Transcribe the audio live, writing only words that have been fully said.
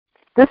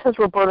This is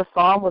Roberta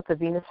Somm with the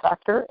Venus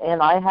Factor,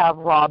 and I have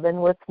Robin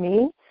with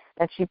me,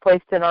 and she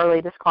placed in our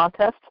latest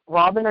contest.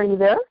 Robin, are you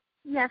there?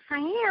 Yes, I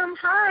am.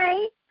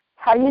 Hi.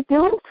 How you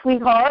doing,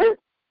 sweetheart?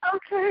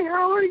 Okay,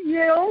 how are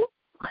you?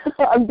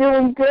 I'm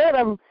doing good.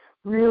 I'm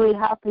really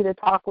happy to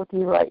talk with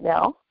you right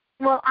now.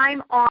 Well,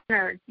 I'm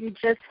honored. You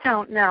just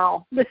don't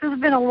know. This has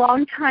been a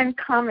long time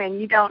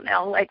coming. You don't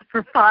know. Like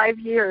for 5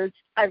 years,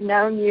 I've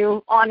known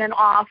you on and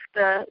off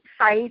the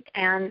site,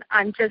 and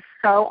I'm just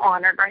so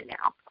honored right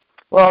now.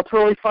 Well, it's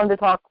really fun to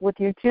talk with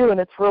you too, and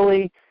it's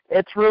really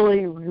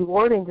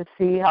rewarding to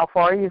see how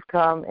far you've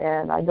come.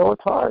 And I know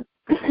it's hard.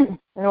 I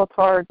know it's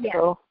hard. Yeah.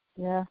 So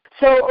yeah.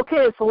 So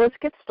okay, so let's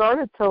get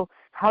started. So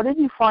how did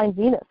you find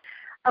Venus?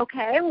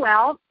 Okay,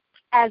 well,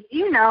 as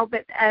you know,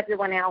 but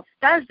everyone else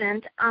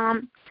doesn't,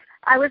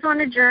 I was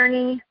on a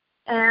journey,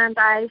 and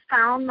I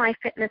found my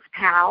Fitness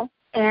Pal,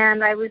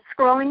 and I was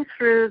scrolling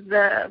through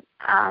the,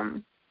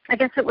 I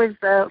guess it was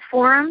the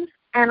forums,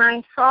 and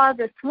I saw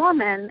this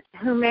woman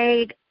who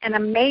made an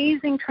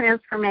amazing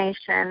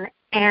transformation,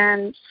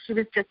 and she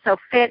was just so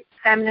fit,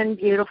 feminine,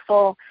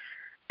 beautiful,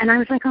 and I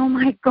was like, oh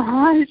my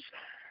gosh.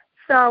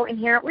 So, and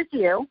here it was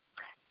you,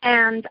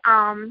 and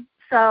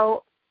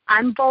so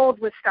I'm bold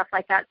with stuff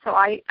like that. So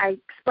I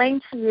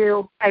explained to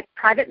you, I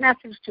private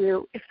messaged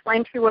you,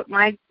 explained to you what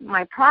my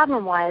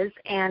problem was,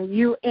 and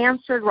you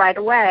answered right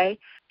away.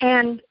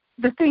 And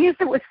the thing is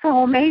that was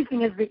so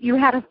amazing is that you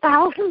had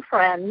 1,000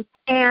 friends,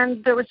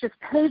 and there was just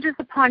pages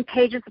upon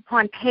pages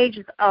upon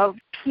pages of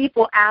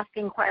people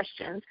asking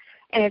questions.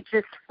 And it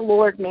just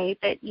floored me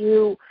that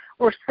you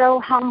were so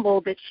humble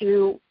that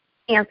you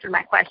answered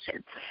my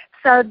question.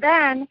 So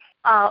then,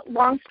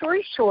 long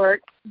story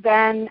short,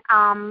 then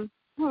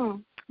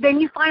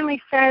you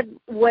finally said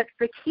what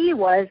the key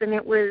was, and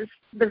it was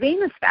the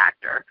Venus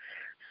Factor.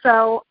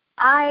 So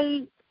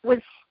I was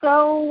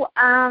so,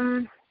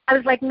 I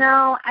was like,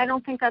 no, I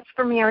don't think that's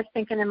for me. I was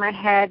thinking in my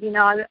head, you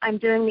know, I'm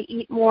doing the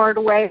eat more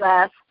to weigh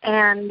less,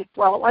 and,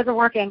 well, it wasn't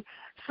working.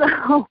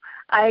 So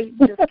I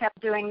just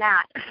kept doing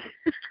that.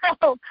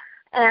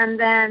 And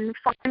then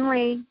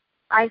finally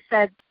I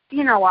said,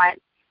 you know what,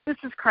 this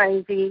is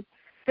crazy.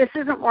 This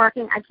isn't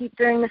working. I keep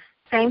doing the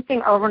same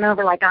thing over and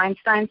over like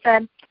Einstein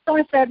said. So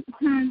I said,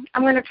 I'm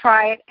going to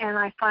try it, and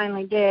I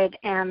finally did,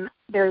 and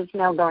there's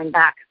no going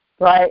back.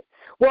 Right.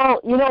 Well,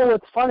 you know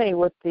what's funny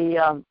with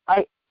the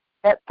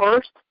at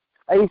first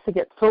I used to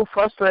get so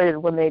frustrated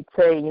when they'd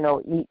say, you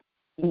know,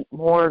 eat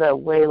more to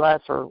weigh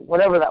less or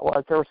whatever that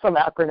was. There was some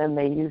acronym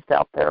they used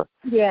out there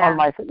on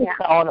my Fitness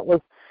Pal, and it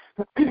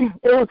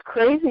was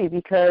crazy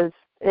because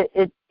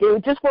it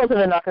just wasn't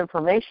enough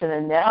information.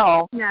 And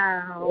now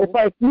it's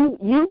like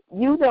you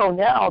know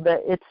now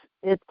that it's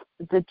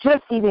that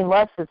just eating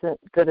less isn't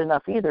good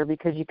enough either,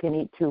 because you can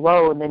eat too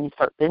low and then you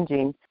start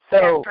binging.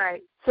 So that's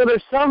right. So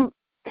there's some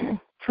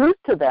truth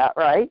to that,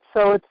 right?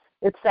 So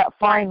it's that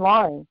fine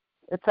line.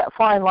 It's that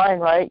fine line,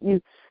 right?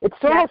 It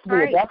still has to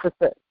be a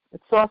deficit.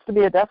 It still has to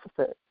be a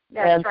deficit.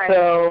 That's right.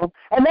 So,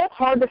 and that's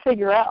hard to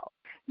figure out.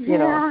 You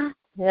know.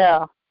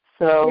 Yeah.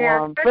 So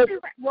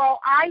well,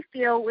 I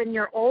feel when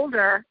you're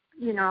older,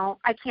 you know,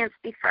 I can't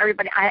speak for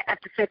everybody. I have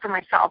to say for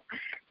myself,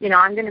 you know,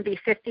 I'm going to be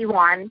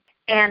 51.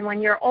 And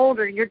when you're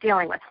older, you're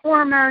dealing with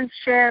hormone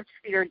shifts.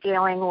 You're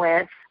dealing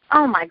with,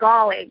 oh, my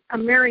golly, a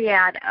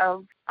myriad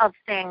of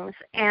things.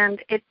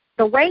 And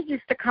the weight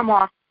used to come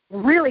off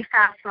really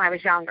fast when I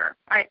was younger.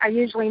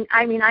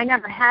 I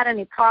never had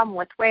any problem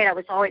with weight. I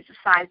was always a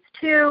size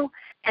 2.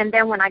 And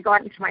then when I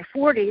got into my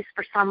 40s,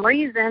 for some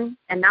reason,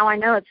 and now I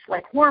know it's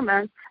like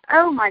hormones,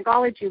 oh, my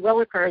golly gee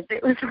willikers,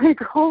 it was like,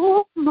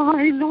 oh,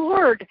 my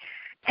Lord.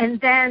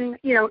 And then,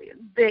 you know,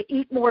 the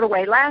eat more to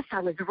weigh less, I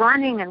was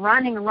running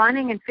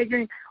and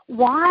figuring,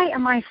 why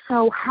am I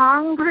so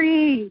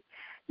hungry?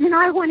 You know,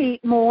 I want to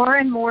eat more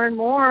and more and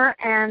more,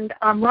 and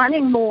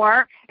running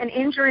more and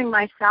injuring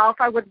myself.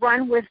 I would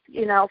run with,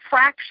 you know,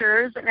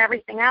 fractures and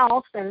everything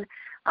else. And,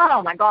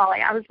 oh, my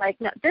golly, I was like,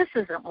 no, this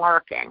isn't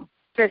working.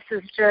 This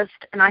is just,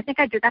 and I think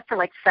I did that for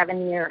like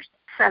 7 years.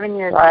 7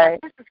 years. Right.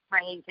 This is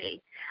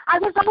crazy. I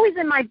was always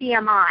in my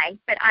BMI,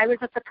 but I was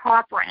at the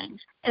top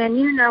range. And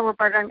you know,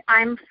 Roberta,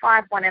 I'm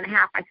 5'1.5".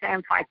 I say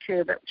I'm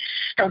 5'2", but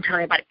don't tell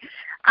anybody.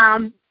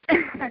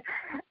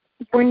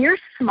 When you're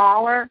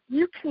smaller,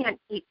 you can't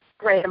eat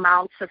great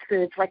amounts of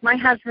foods. Like my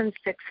husband's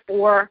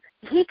 6'4".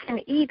 He can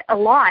eat a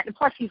lot, and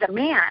plus he's a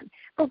man.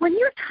 But when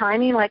you're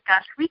tiny like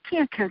us, we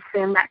can't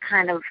consume that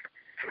kind of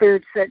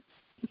foods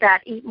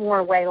that eat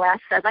more, weigh less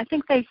says. I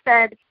think they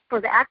said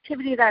for the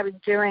activity that I was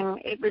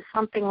doing, it was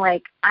something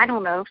like, I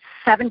don't know,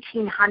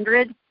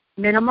 1,700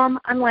 minimum.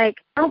 I'm like,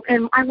 oh,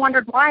 and I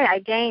wondered why I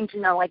gained,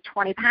 you know, like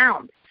 20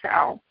 pounds.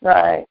 So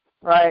Right.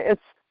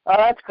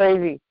 That's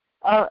crazy.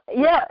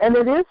 Yeah, and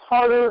it is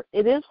harder.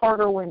 It is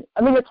harder when,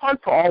 I mean, it's hard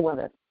for all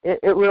women. It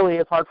really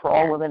is hard for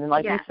all women. And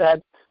like you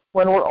said,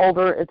 when we're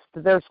older,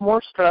 there's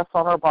more stress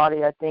on our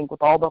body, I think,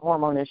 with all the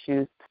hormone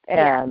issues.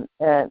 And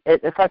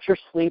it affects your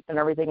sleep and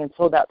everything. And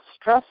so that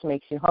stress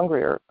makes you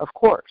hungrier, of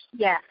course.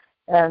 Yeah.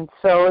 And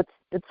so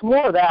it's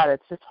more of that.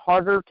 It's just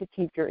harder to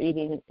keep your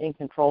eating in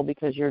control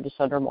because you're just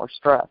under more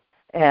stress.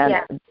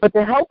 And but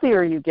the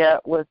healthier you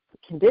get with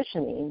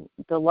conditioning,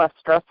 the less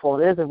stressful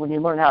it is. And when you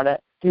learn how to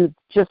do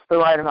just the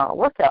right amount of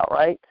workout,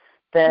 right,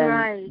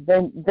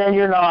 then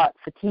you're not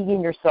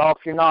fatiguing yourself,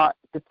 you're not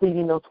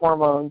depleting those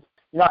hormones,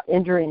 you're not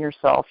injuring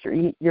yourself,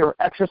 you're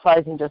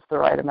exercising just the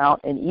right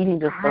amount and eating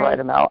just the right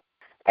amount.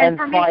 And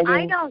for me,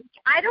 I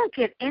don't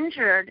get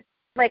injured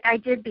like I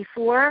did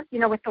before,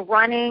 with the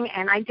running,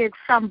 and I did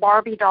some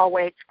Barbie doll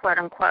weights, quote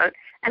unquote.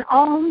 And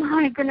oh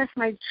my goodness,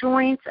 my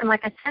joints, and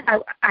like I said,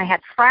 I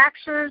had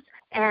fractures,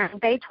 and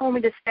they told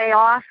me to stay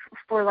off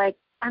for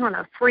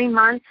 3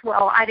 months.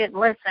 Well, I didn't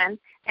listen.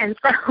 And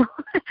so,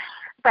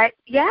 but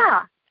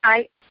yeah,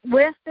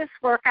 with this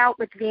workout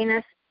with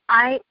Venus,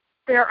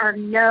 there are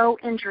no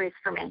injuries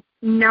for me.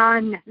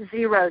 None,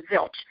 zero,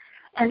 zilch.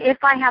 And if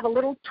I have a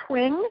little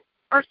twing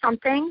or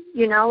something,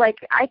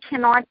 I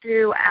cannot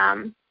do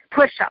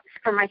push-ups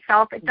for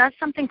myself. It does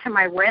something to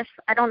my wrists.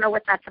 I don't know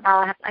what that's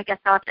about. I guess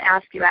I'll have to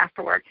ask you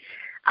afterward.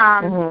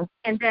 And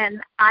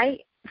then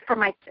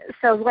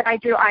so what I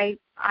do, I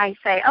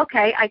say,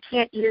 okay, I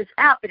can't use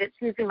that, but it's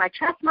using my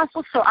chest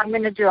muscles, so I'm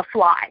going to do a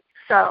fly.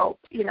 So,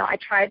 I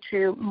try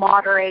to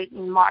moderate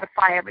and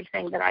modify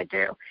everything that I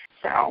do.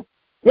 So.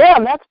 Yeah,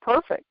 and that's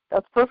perfect.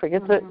 That's perfect.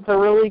 It's a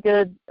really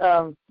good,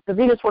 the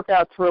Venus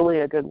workout's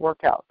really a good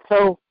workout.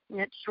 So.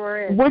 It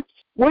sure is.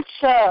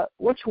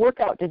 Which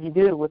workout did you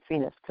do with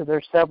Venus? Because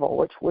there's several.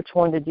 Which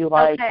one did you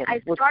like? Okay, I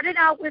started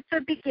out with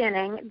the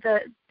beginning,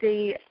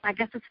 the I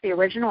guess it's the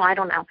original. I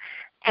don't know,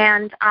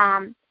 and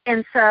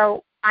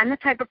so I'm the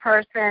type of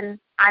person,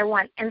 I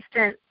want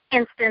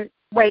instant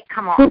weight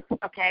come on.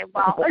 Okay,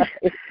 well,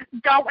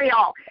 don't we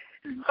all?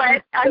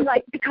 But I'm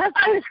like, because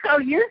I was so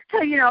used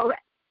to,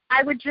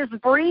 I would just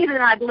breathe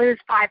and I'd lose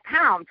 5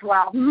 pounds.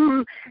 Well,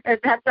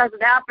 that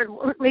doesn't happen,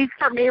 at least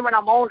for me when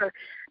I'm older.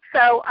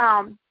 So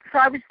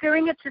I was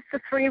doing it just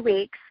for 3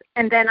 weeks,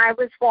 and then I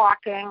was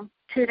walking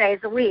 2 days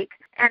a week.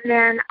 And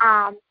then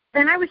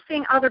I was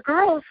seeing other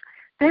girls,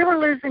 they were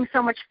losing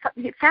so much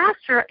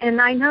faster,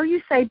 and I know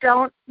you say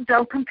don't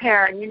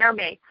compare, and you know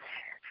me.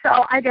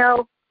 So I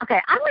go,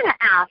 okay, I'm going to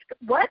ask,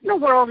 what in the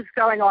world is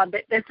going on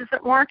that this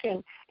isn't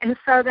working? And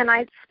so then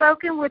I'd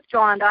spoken with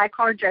John, I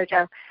call her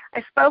JoJo.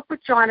 I spoke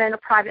with John in a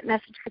private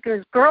message. He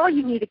goes, girl,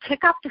 you need to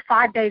kick up to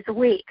 5 days a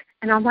week.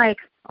 And I'm like,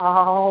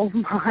 oh,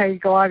 my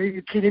God, are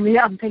you kidding me?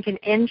 I'm thinking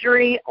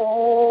injury.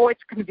 Oh,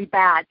 it's going to be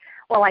bad.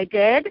 Well, I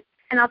did,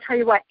 and I'll tell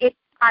you what,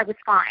 I was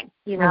fine,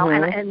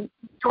 and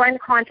during the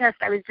contest,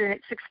 I was doing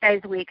it 6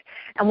 days a week.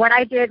 And what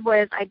I did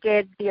was I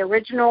did the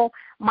original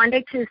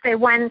Monday, Tuesday,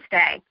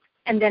 Wednesday,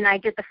 and then I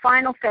did the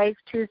final phase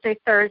Tuesday,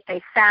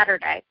 Thursday,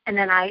 Saturday, and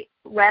then I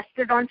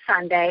rested on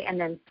Sunday, and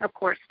then, of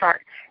course,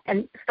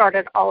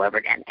 started all over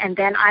again. And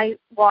then I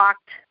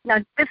walked. Now,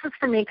 this is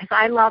for me because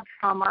I love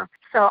summer,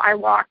 so I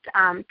walked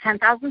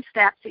 10,000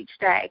 steps each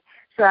day.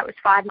 So that was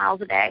 5 miles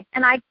a day.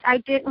 And I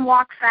didn't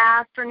walk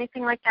fast or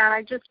anything like that.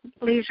 I just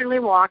leisurely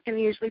walked, and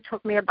it usually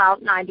took me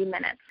about 90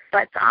 minutes.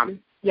 But,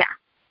 yeah,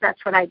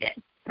 that's what I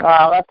did.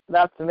 Wow,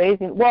 that's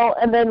amazing. Well,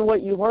 and then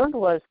what you learned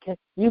was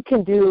you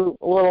can do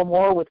a little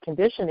more with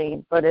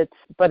conditioning, but it's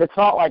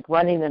not like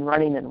running and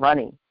running and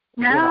running.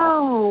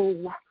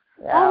 No.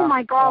 Yeah. Oh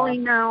my golly,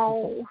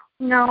 no.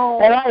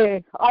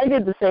 And I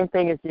did the same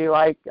thing as you.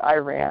 I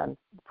ran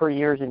for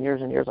years and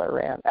years and years. I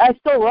ran. I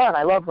still run.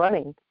 I love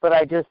running, but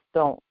I just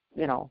don't.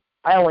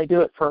 I only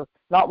do it for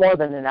not more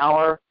than an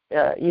hour,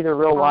 either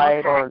real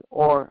wide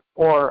or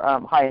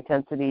high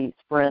intensity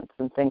sprints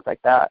and things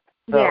like that.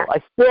 So yeah.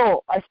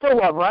 I still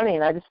love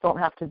running. I just don't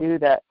have to do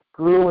that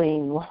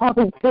grueling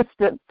long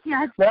distance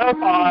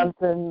marathons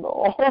and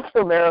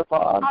ultra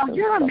marathons. Oh,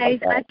 you're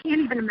amazing. Like I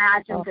can't even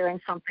imagine doing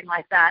something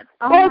like that.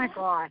 Oh my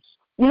gosh.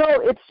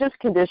 It's just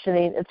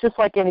conditioning. It's just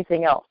like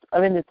anything else.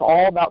 I mean, it's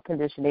all about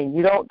conditioning.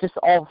 You don't just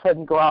all of a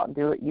sudden go out and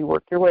do it. You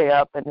work your way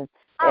up, and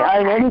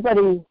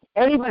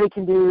anybody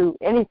can do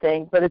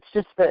anything, but it's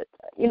just that,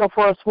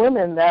 for us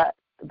women, that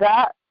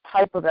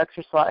type of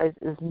exercise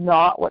is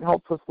not what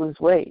helps us lose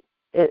weight.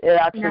 It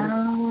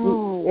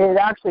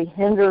actually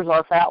hinders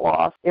our fat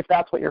loss if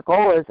that's what your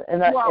goal is.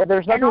 And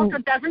there's nothing. And also,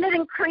 doesn't it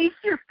increase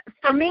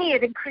for me,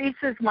 it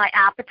increases my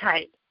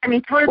appetite. I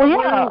mean, through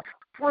the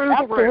roof.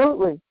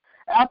 Absolutely.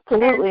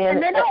 Absolutely.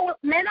 And then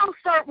I'll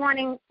start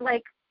wanting,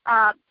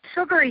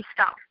 sugary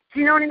stuff. Do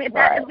you know what I mean?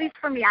 That, at least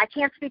for me, I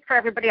can't speak for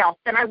everybody else.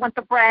 Then I want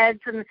the breads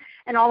and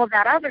all of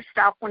that other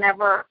stuff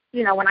whenever,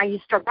 when I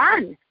used to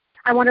run.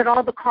 I wanted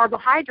all the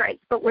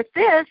carbohydrates. But with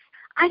this,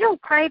 I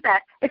don't crave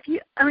that.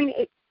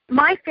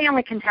 My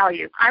family can tell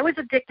you, I was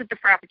addicted to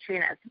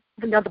Frappuccinos,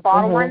 the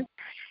bottle ones.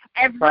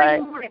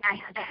 Every morning I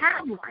had to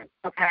have one,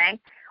 okay?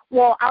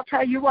 Well, I'll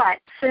tell you what,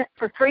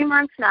 for 3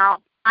 months now,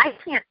 I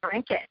can't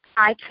drink it.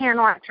 I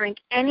cannot drink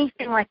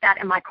anything like that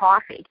in my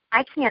coffee.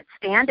 I can't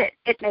stand it.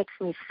 It makes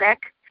me sick.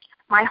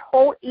 My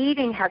whole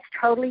eating has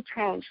totally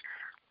changed.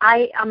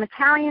 I'm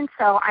Italian,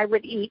 so I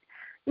would eat,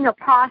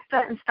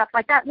 pasta and stuff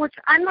like that, which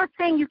I'm not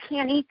saying you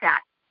can't eat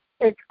that.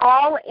 It's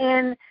all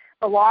in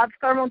the law of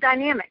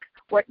thermodynamics,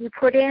 what you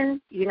put in,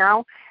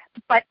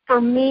 But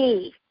for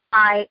me,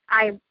 I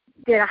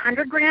did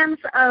 100 grams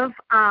of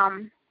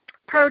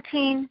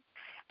protein,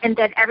 and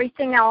then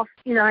everything else,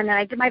 and then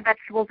I did my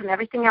vegetables and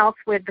everything else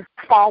would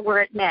fall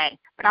where it may.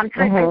 But I'm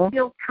telling you, I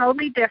feel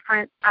totally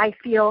different. I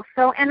feel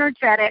so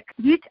energetic.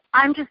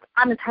 I'm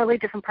a totally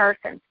different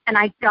person, and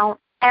I don't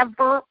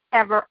ever,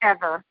 ever,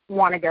 ever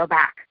want to go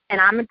back. And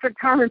I'm a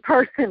determined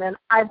person, and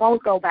I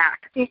won't go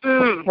back.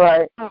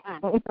 Right.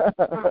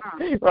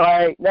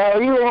 Right. No,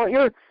 you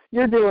won't.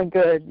 You're doing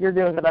good. You're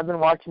doing good. I've been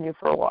watching you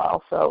for a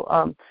while.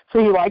 So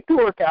you like the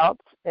workouts,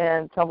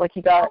 and it sounds like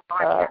you got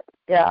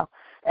yeah.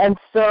 And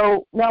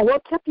so now,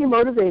 what kept you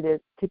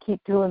motivated to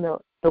keep doing the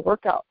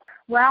workouts?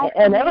 Well,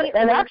 and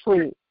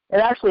actually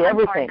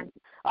everything.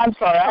 I'm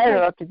sorry, I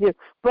interrupted you.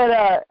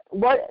 But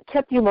what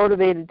kept you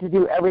motivated to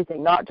do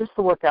everything, not just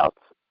the workouts,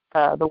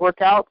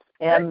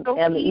 and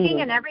the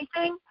eating and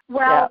everything?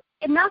 Well,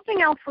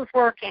 nothing else was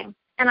working,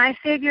 and I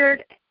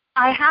figured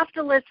I have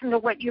to listen to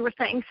what you were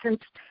saying, since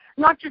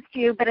not just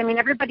you, but I mean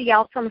everybody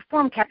else on the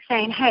forum kept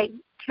saying, hey,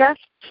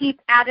 just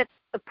keep at it.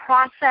 The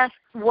process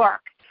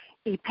works.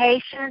 Be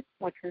patient,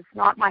 which is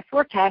not my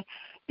forte.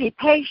 Be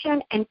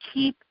patient and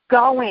keep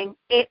going.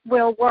 It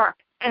will work.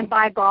 And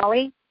by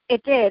golly,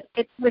 it did.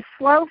 It was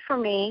slow for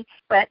me,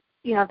 but,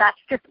 that's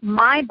just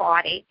my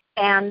body.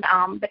 And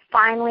but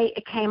finally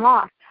it came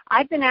off.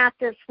 I've been at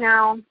this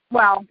now,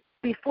 well,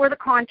 before the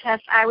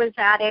contest, I was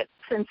at it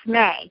since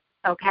May,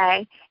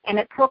 okay? And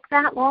it took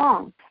that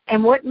long.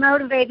 And what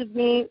motivated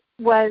me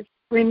was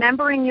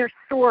remembering your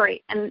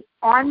story. And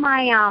on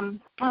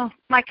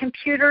my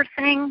computer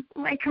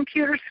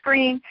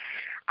screen,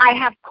 I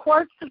have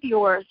quotes of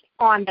yours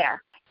on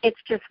there. It's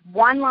just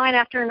one line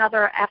after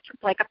another, after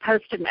like a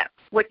Post-it note,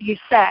 what you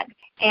said.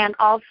 And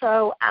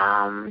also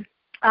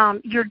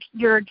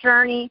your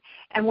journey,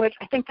 in which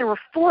I think there are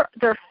four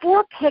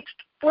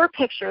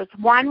pictures,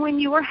 one when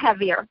you were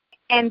heavier,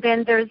 and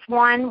then there's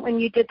one when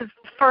you did the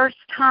first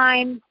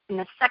time, and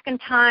the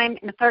second time,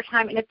 and the third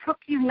time, and it took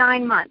you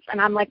 9 months.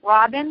 And I'm like,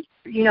 Robin,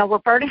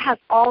 Roberta has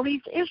all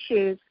these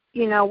issues,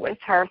 with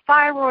her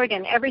thyroid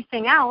and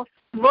everything else.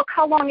 Look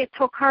how long it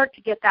took her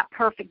to get that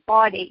perfect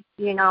body,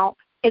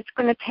 It's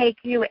going to take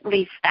you at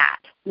least that,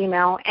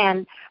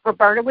 And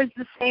Roberta was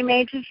the same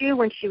age as you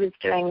when she was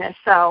doing this.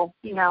 So,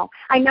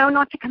 I know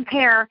not to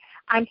compare.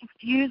 I just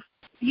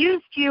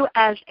used you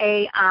as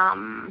a,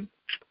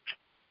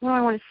 what do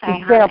I want to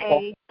say?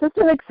 Example. Just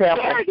an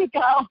example. There you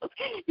go.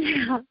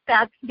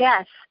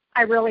 Yes,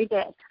 I really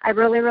did. I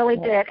really, really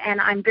did.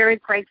 And I'm very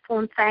grateful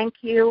and thank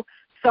you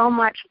so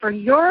much for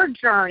your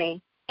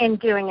journey in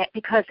doing it,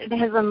 because it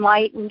has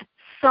enlightened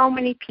so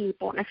many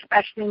people, and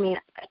especially me.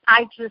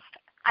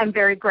 I'm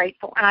very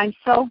grateful. And I'm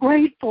so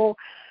grateful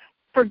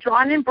for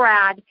John and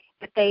Brad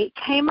that they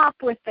came up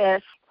with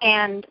this.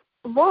 And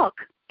look,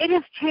 it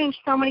has changed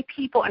so many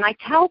people. And I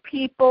tell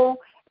people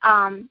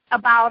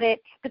about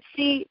it. But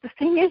see, the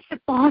thing is that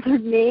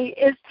bothered me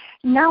is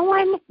no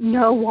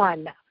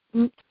one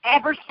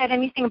ever said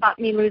anything about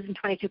me losing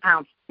 22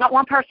 pounds. Not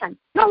one person.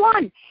 No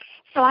one.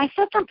 So I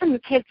said something to the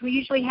kids. We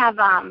usually have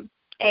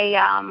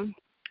a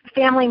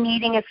family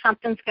meeting if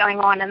something's going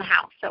on in the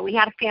house. So we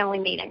had a family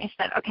meeting. I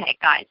said, okay,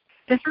 guys,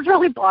 this has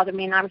really bothered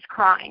me, and I was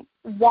crying.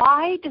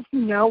 Why does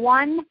no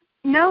one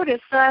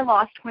notice that I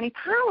lost 20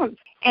 pounds?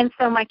 And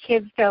so my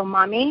kids go,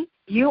 Mommy,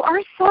 you are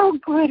so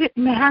good at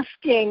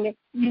masking,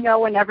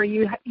 whenever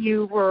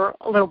you were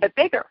a little bit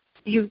bigger.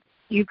 You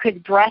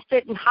could dress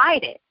it and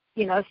hide it,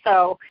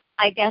 so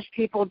I guess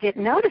people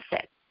didn't notice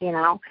it,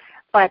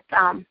 But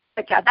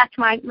yeah, that's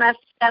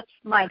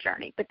my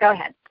journey. But go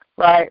ahead.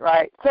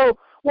 Right. So,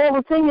 well,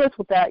 the thing is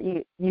with that,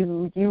 you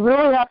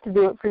really have to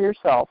do it for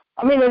yourself.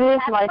 I mean, it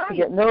is nice to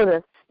get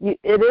noticed. It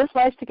is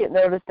nice to get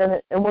noticed,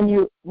 and when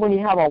you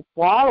have a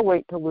lot of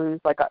weight to lose,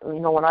 like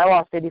when I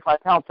lost 85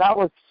 pounds, that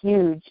was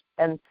huge,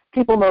 and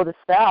people noticed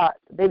that.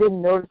 They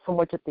didn't notice so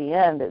much at the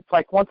end. It's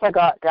like once I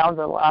got down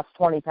to the last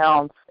 20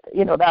 pounds,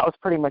 that was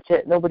pretty much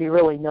it. Nobody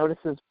really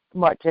notices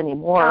much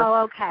anymore.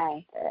 Oh,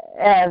 okay.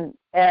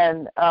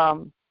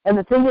 And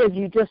the thing is,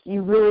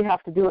 you really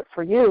have to do it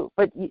for you.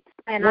 But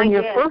when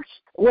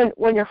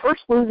you're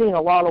first losing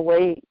a lot of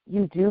weight,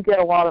 you do get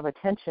a lot of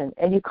attention,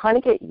 and you kind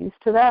of get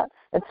used to that.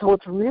 And so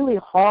it's really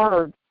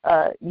hard.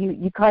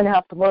 You kind of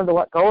have to learn to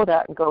let go of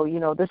that and go,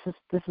 this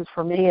is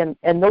for me,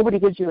 and nobody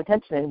gives you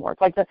attention anymore.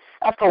 It's like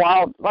after a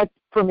while, like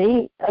for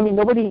me, I mean,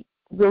 nobody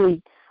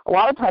really. A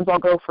lot of times I'll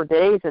go for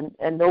days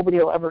and nobody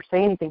will ever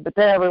say anything. But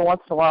then every once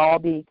in a while I'll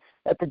be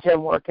at the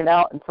gym working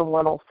out, and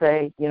someone will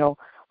say,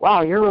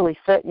 wow, you're really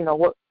fit, and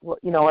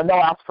they'll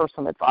ask for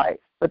some advice.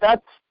 But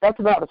that's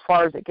about as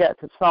far as it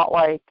gets. It's not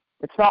like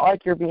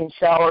you're being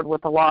showered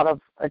with a lot of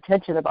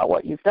attention about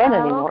what you've done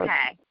anymore.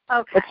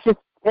 Okay.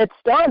 It's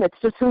done. It's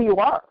just who you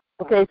are.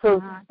 Okay,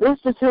 so this is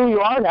just who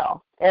you are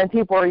now, and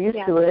people are used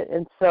to it,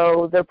 and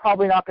so they're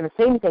probably not going to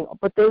say anything,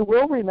 but they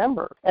will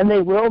remember, and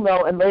they will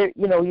know, and they,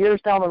 years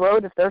down the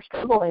road, if they're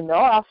struggling, they'll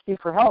ask you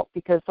for help,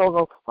 because they'll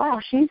go, wow,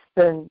 she's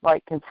been,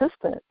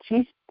 consistent.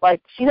 She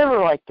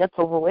never, gets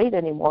overweight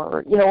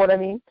anymore, you know what I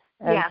mean?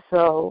 And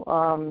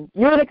so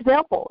you're an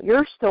example.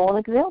 You're still an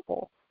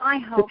example. I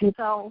hope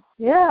so.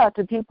 Yeah,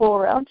 to people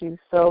around you.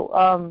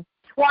 So,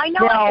 Well, I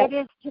know Now, it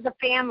is to the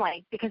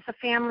family because the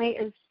family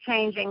is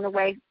changing the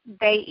way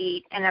they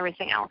eat and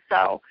everything else.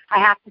 So I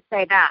have to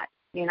say that,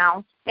 you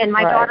know. And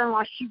my right.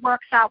 daughter-in-law, she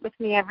works out with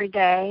me every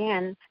day.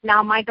 And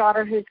now my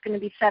daughter, who's going to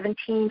be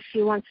 17,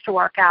 she wants to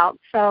work out.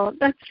 So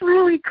that's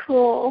really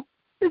cool.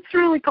 It's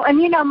really cool.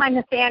 And, you know, my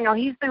Nathaniel,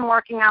 he's been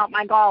working out,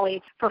 my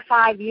golly, for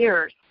 5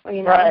 years,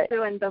 you know, Right.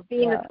 doing the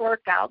Venus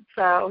workout.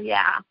 So,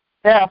 yeah.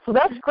 Yeah, so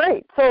that's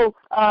great. So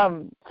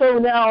so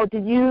now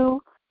did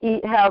you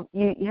you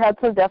had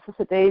some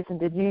deficit days, and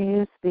did you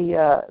use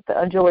the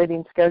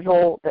undulating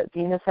schedule that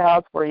Venus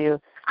has where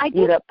you I eat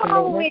didn't up to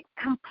follow maintenance?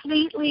 it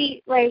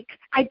completely. Like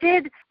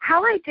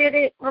how I did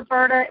it,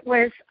 Roberta,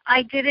 was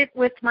I did it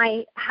with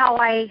my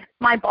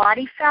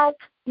body felt,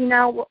 you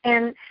know.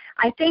 And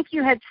I think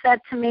you had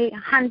said to me,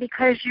 "Hun,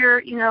 because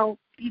you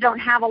don't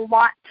have a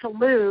lot to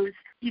lose,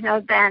 you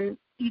know, then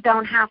you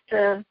don't have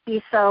to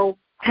be so."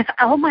 Because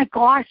oh my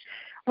gosh,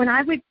 when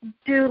I would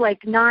do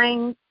like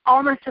 9,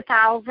 almost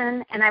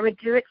 1,000, and I would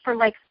do it for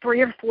like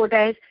 3 or 4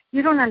 days,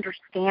 you don't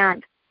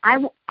understand.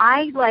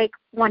 I like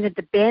wanted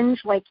to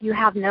binge like you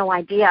have no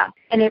idea,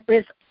 and it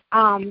was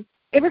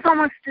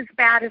almost as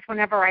bad as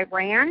whenever I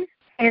ran.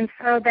 And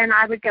so then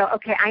I would go,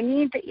 okay, I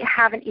need to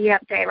have an eat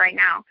up day right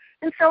now,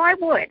 and so I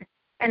would,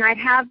 and I'd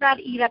have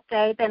that eat up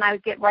day. Then I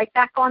would get right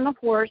back on the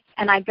horse,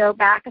 and I'd go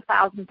back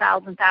 1,000,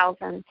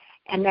 1,000.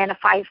 And then if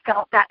I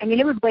felt that, I mean,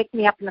 it would wake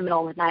me up in the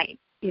middle of the night.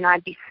 You know,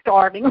 I'd be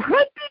starving. I'd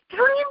be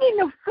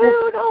dreaming of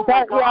food. Oh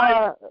my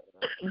God.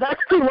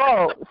 That's too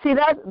low. See,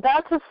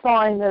 that's a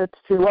sign that it's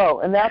too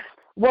low, and that's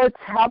what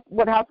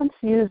happens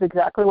to you is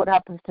exactly what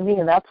happens to me,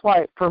 and that's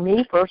why for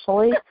me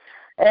personally,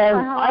 and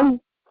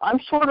I'm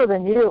shorter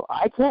than you.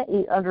 I can't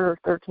eat under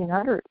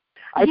 1,300.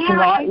 I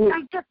cannot eat.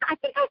 I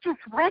think I just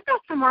read that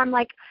somewhere. I'm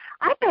like,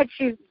 I bet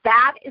you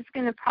that is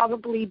going to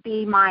probably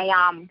be my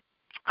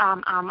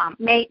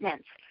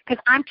maintenance,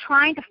 because I'm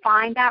trying to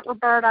find that,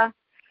 Roberta.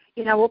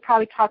 You know, we'll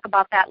probably talk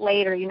about that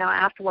later, you know,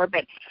 afterward.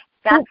 But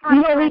that's why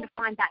I'm trying to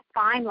find that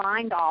fine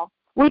line, doll.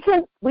 We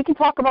can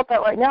talk about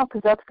that right now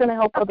because that's going to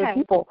help other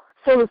people.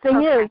 So the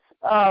thing is,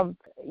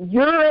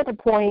 you're at a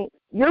point,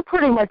 you're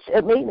pretty much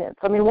at maintenance.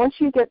 I mean, once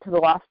you get to the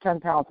last 10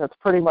 pounds, that's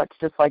pretty much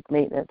just like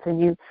maintenance.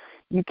 And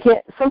you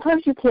can't,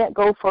 sometimes you can't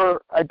go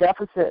for a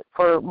deficit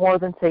for more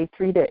than, say,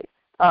 3 days.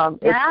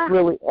 It's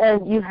really,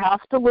 and you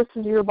have to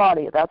listen to your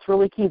body. That's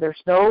really key.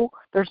 There's no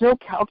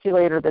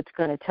calculator that's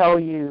going to tell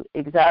you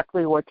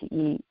exactly what to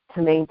eat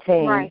to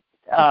maintain. Right.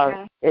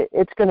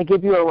 It's going to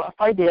give you a rough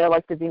idea,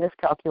 like the Venus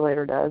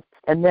calculator does.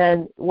 And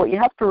then what you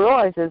have to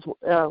realize is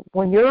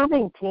when you're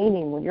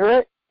maintaining, when you're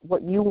at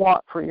what you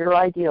want for your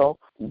ideal,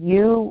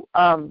 you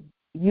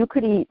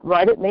could eat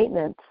right at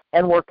maintenance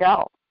and work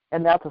out,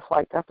 and that's a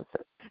slight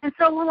deficit. And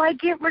so will I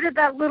get rid of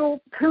that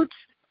little pooch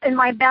in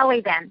my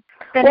belly then?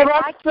 Well,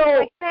 I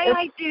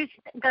do.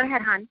 Go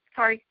ahead, hon.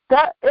 Sorry.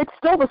 It's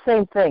still the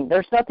same thing.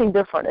 There's nothing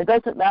different. It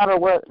doesn't matter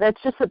where. That's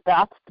just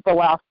that's the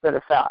last bit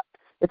of fat.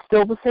 It's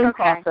still the same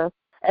process,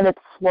 and it's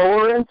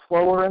slower and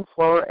slower and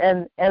slower.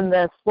 And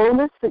the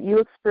slowness that you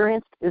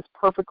experienced is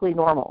perfectly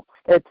normal.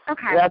 It's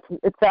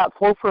that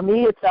slow for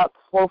me. It's that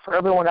slow for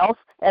everyone else.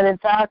 And in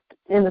fact,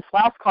 in this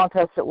last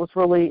contest, it was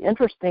really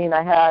interesting.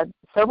 I had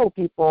several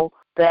people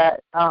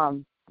that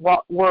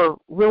were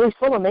really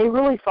slow, and they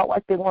really felt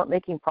like they weren't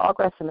making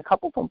progress, and a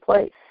couple of them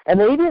placed. And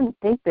they didn't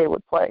think they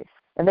would place,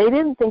 and they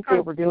didn't think they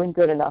were doing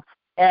good enough.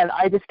 And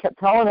I just kept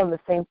telling them the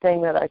same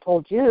thing that I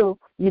told you.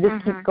 You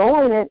just keep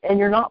going, and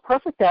you're not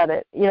perfect at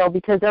it, you know,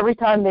 because every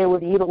time they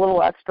would eat a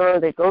little extra,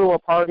 they'd go to a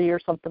party or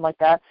something like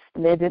that,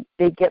 and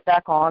they'd get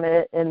back on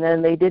it, and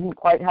then they didn't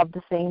quite have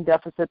the same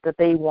deficit that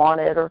they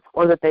wanted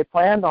or that they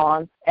planned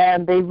on,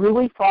 and they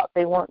really thought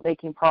they weren't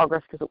making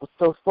progress because it was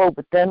so slow.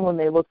 But then when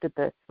they looked at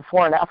the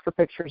before and after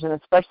pictures, and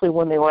especially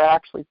when they were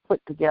actually put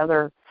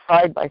together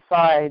side by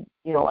side,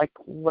 you know, like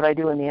what I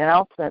do in the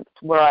announcements,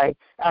 where I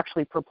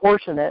actually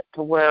proportion it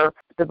to where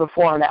the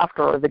before and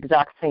after are the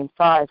exact same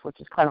size, which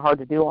is kind of hard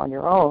to do on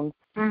your own,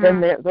 then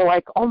they're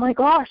like, oh my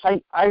gosh,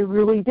 I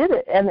really did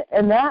it.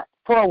 And that,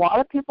 for a lot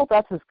of people,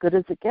 that's as good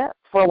as it gets.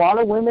 For a lot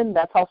of women,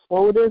 that's how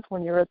slow it is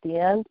when you're at the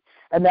end,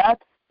 and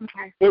that's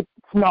it's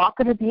not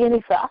going to be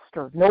any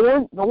faster.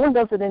 No one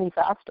does it any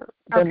faster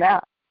than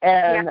that.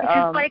 And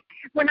because like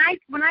when I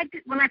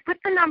put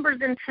the numbers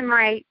into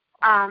my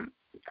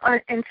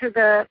into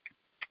the,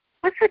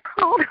 what's it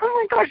called?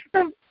 Oh my gosh,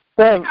 the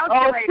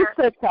calculator. It's just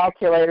a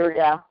calculator,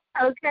 yeah.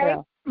 Okay.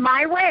 Yeah.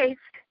 My waist,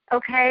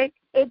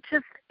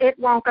 it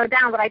won't go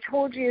down. But I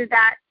told you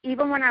that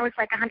even when I was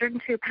like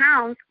 102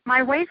 pounds,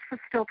 my waist was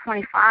still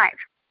 25.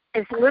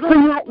 It's little. So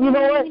you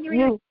know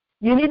what?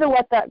 You need to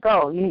let that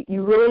go.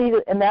 You really need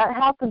to, and that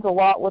happens a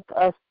lot with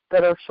us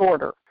that are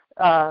shorter,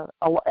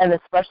 and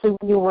especially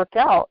when you work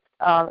out,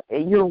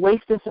 your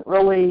waist isn't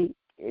really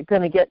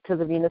going to get to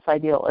the Venus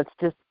ideal. It's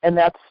just, and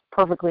that's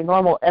perfectly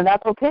normal, and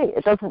that's okay.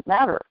 It doesn't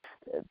matter.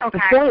 Okay.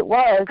 The point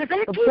was,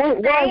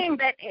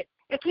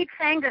 it keeps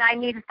saying that I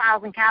need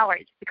 1,000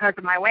 calories because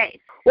of my waist.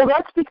 Well,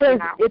 that's because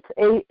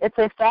it's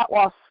a fat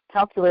loss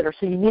calculator,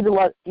 so you need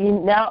to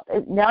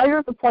now you're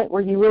at the point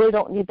where you really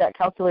don't need that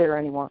calculator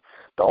anymore.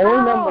 The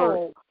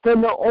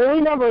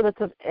only number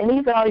that's of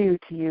any value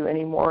to you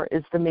anymore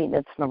is the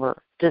maintenance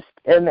number.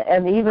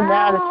 And even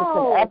that is just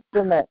an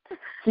estimate.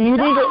 So you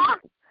need to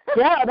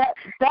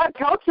that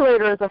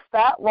calculator is a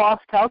fat loss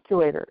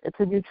calculator. It's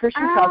a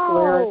nutrition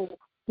calculator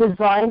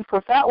designed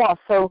for fat loss.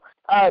 So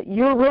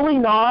you're really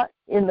not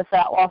in the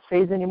fat loss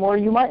phase anymore.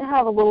 You might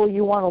have a little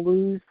you want to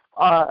lose.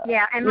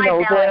 And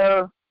my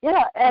belly.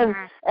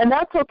 And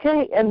that's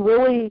okay. And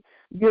really,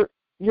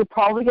 you're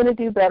probably going to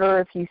do better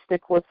if you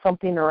stick with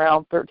something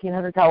around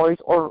 1,300 calories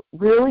or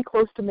really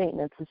close to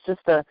maintenance. It's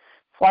just a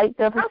slight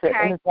deficit,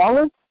 and as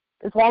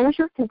long as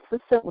you're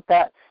consistent with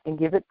that and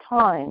give it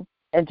time,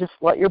 and just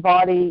let your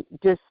body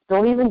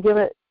don't even give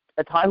it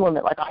a time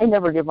limit. Like I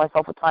never give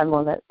myself a time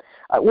limit.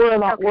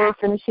 We're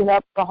finishing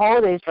up the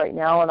holidays right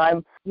now, and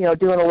I'm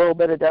doing a little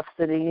bit of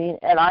deficit eating,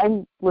 and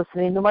I'm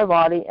listening to my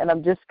body, and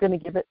I'm just going to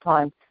give it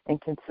time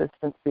and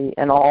consistency,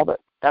 and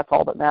that's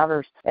all that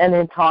matters. And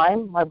in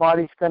time, my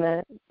body's going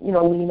to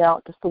lean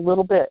out just a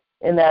little bit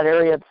in that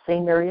area, the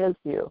same area as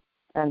you,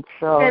 and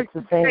so it's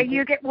the same. So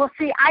you get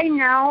I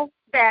know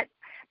that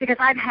because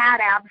I've had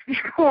abs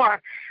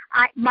before.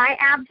 My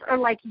abs are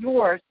like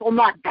yours. Well,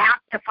 not that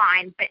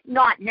defined, but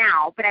not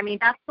now. But, I mean,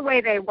 that's the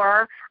way they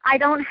were. I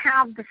don't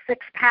have the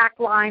six-pack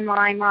line.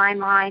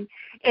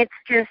 It's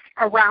just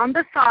around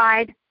the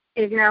side.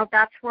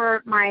 That's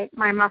where my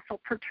muscle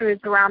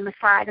protrudes around the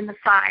side and the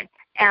side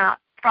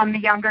from the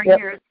younger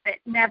years, but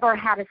never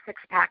had a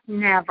six-pack,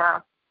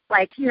 never.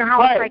 Like,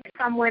 how it's like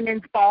some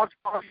women's balls.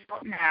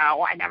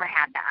 No, I never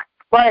had that.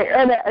 Right,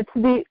 and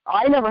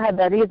I never had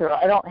that either.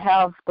 I don't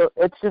have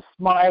it's just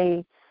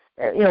my,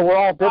 we're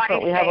all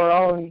different. We have our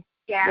own,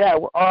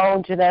 our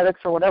own genetics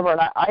or whatever. And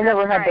I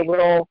never had the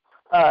little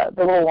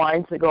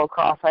lines that go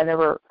across. I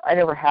never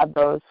had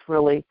those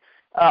really.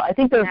 I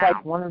think there's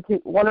like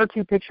one or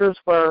two pictures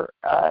where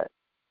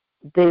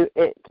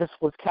it just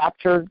was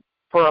captured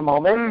for a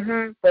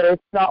moment, but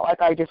it's not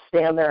like I just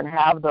stand there and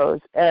have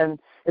those. And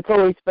it's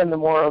always been the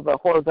more of a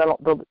horizontal,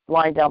 the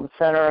line down the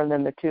center, and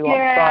then the two on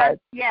the side.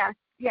 Yeah.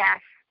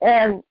 Yes.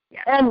 And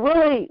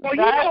really,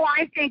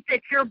 I think that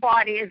your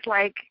body is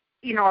like,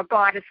 a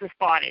goddess's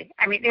body.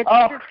 I mean, it's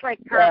just like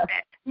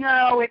perfect.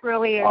 No, it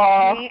really is.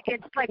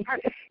 It's like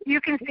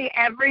you can see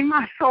every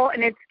muscle,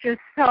 and it's just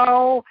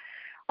so.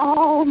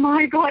 Oh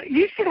my God!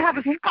 You should have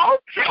a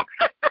sculpture.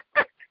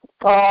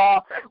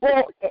 Well,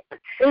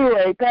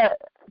 anyway,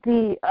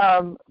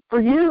 for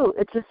you,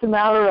 it's just a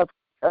matter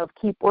of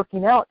keep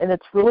working out, and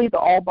it's really the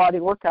all body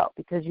workout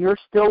because you're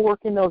still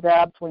working those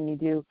abs when you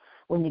do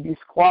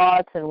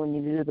squats and when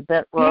you do the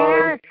bent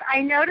rows. Yes,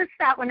 I noticed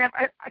that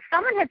whenever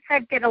someone had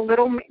said get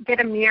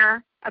a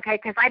mirror, okay,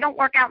 because I don't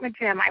work out in the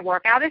gym. I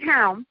work out at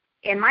home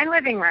in my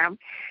living room.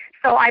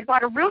 So I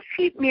bought a real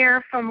cheap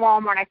mirror from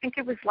Walmart. I think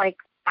it was like,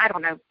 I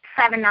don't know,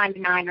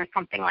 $7.99 or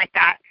something like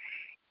that.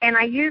 And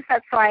I use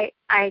that so I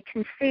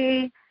can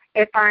see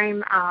if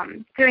I'm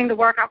doing the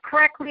workout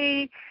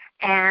correctly,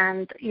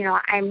 and,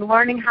 I'm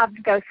learning how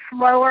to go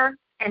slower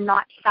and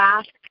not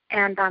fast.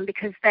 And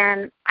because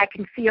then I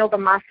can feel the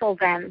muscle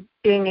then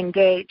being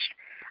engaged.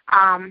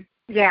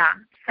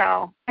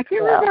 So I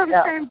can't remember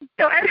the same.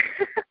 So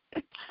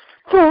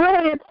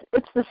really,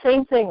 it's the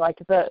same thing. Like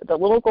the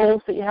little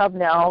goals that you have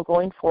now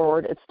going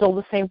forward, it's still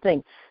the same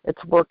thing.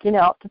 It's working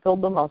out to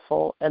build the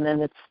muscle, and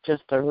then it's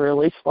just a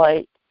really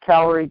slight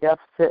calorie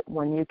deficit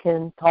when you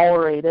can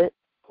tolerate it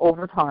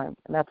over time,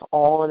 and that's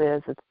all it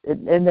is.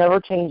 It never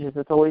changes.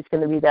 It's always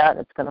going to be that.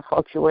 It's going to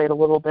fluctuate a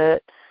little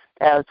bit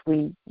as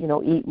we,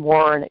 eat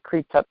more, and it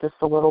creeps up just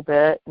a little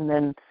bit, and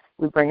then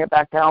we bring it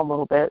back down a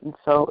little bit. And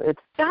so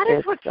that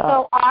is what's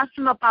so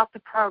awesome about the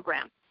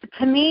program.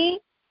 To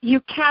me, you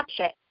catch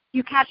it.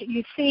 You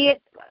see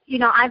it.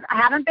 I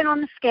haven't been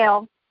on the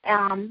scale.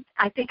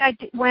 I think I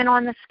went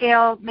on the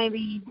scale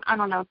maybe,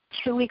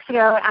 2 weeks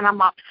ago, and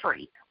I'm up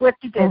 3. What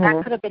to do? Mm-hmm.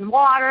 That could have been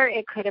water.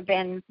 It could have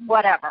been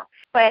whatever.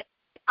 But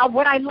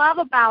what I love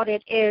about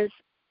it is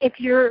if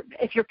your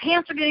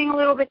pants are getting a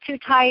little bit too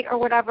tight or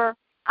whatever,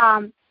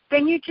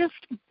 then you just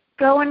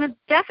go in a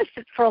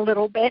deficit for a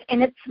little bit,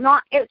 and it's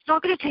not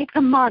going to take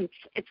the months.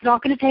 It's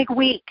not going to take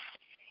weeks.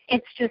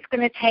 It's just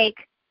going to take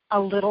a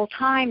little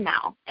time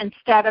now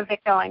instead of it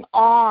going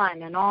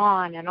on and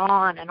on and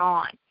on and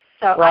on.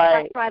 So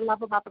that's what I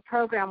love about the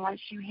program.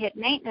 Once you hit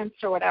maintenance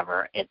or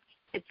whatever, it's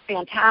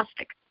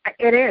fantastic.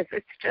 It is.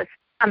 It's just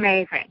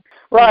amazing.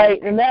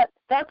 Right, and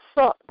that's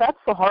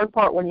the hard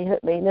part when you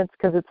hit maintenance,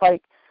 because it's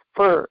like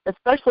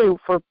especially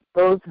for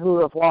those who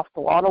have lost a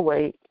lot of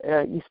weight,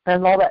 you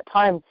spend all that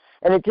time,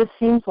 and it just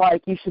seems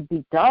like you should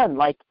be done.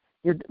 Like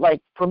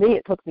for me,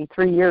 it took me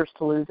 3 years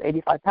to lose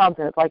 85 pounds,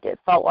 and it's like it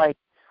felt like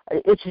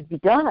it should be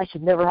done. I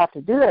should never have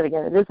to do that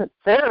again. It isn't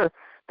fair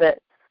that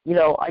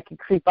I could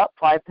creep up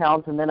 5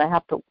 pounds and then I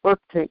have to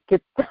work to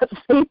get that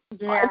same.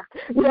 Yeah.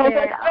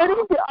 Like, I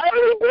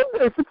already did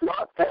this. It's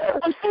not fair.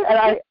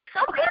 And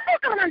some people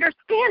don't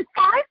understand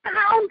 5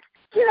 pounds,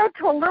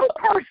 to a little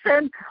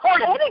person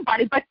or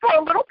anybody, but for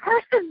a little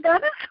person,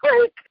 that is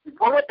like,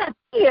 what would that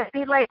be? It'd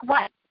be like,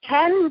 what,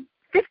 10,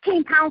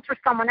 15 pounds for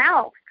someone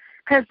else.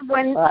 Because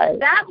when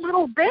that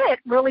little bit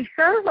really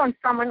shows on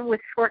someone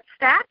with short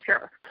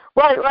stature.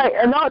 Right.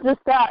 And not just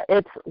that,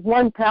 it's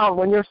 1 pound.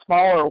 When you're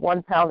smaller,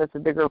 1 pound is a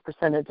bigger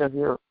percentage of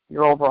your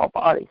overall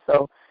body.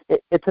 So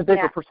it's a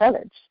bigger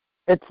percentage.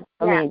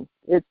 I mean,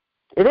 it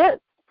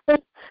is.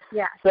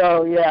 Yeah.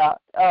 So, yeah.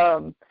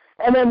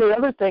 And then the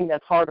other thing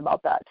that's hard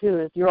about that, too,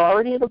 is you're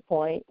already at a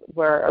point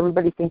where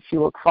everybody thinks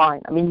you look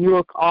fine. I mean, you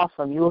look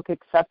awesome. You look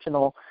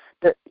exceptional.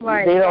 That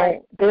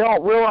they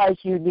don't realize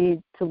you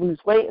need to lose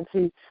weight, and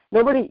see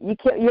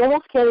you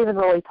almost can't even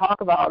really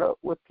talk about it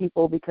with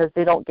people because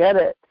they don't get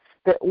it.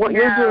 That what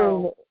you're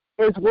doing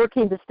is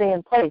working to stay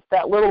in place.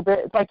 That little bit,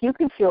 it's like you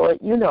can feel it.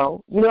 You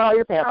know how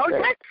your pants fit.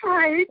 Oh, that's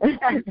right.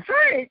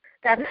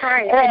 That's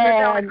right. And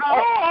you're going,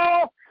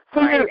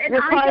 so right. you're and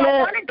I don't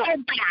want to go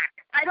back.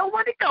 I don't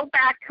want to go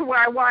back to where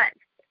I was.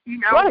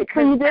 Right.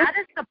 Because that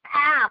is the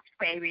past,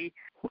 baby.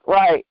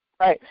 Right.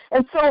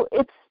 And so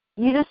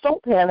you just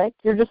don't panic.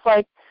 You're just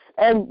like,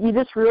 and you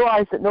just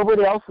realize that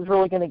nobody else is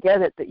really going to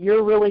get it, that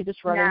you're really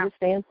just running to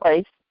stay in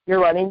place.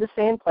 You're running to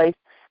stay in place,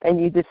 and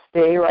you just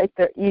stay right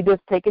there. You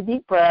just take a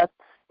deep breath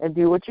and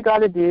do what you got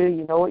to do.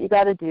 You know what you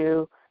got to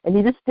do, and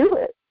you just do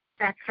it.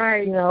 That's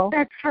right.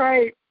 That's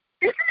right.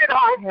 Isn't it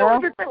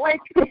awesome? Is it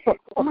like,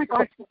 oh, my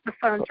gosh, the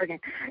phone's ringing.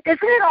 Isn't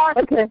it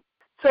awesome? Okay.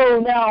 So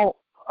now,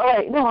 all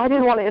right, no, I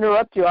didn't want to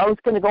interrupt you. I was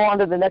going to go on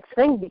to the next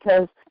thing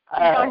because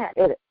go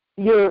ahead.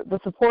 The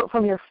support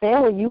from your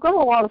family, you got a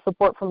lot of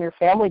support from your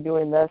family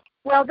doing this.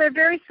 Well, they're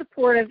very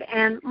supportive,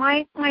 and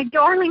my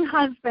darling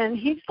husband,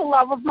 he's the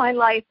love of my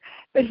life,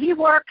 but he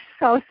works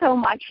so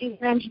much. He's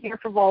an engineer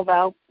for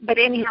Volvo, but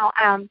anyhow,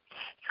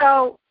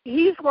 so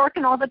he's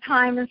working all the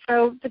time, and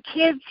so the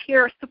kids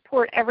here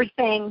support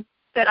everything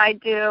that I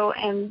do,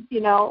 and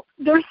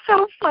they're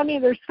so funny,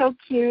 they're so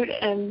cute,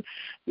 and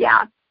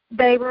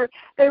they were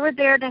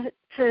there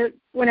to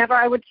whenever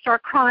I would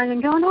start crying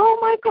and going, oh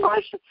my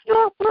gosh, it's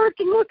not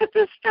working, look at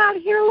this fat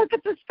here, look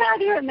at this fat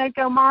here, and they'd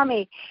go,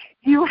 Mommy,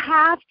 you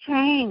have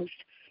changed.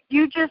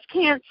 You just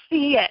can't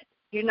see it,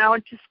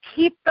 just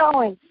keep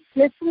going.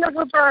 Listen to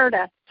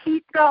Roberta,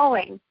 keep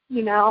going,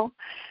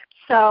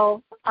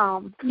 So,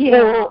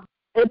 Well,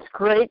 it's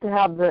great to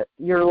have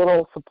your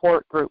little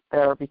support group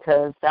there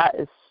because that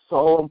is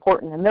so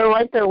important, and they're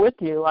right there with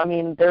you. I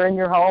mean, they're in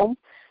your home,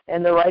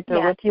 and they're right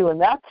there with you, and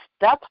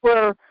that's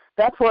where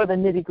the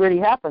nitty-gritty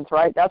happens,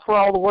 right? That's where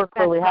all the work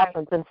really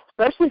happens, and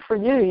especially for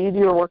you. You do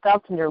your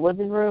workouts in your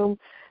living room.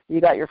 You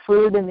got your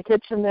food in the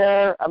kitchen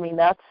there. I mean,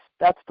 that's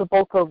the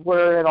bulk of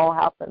where it all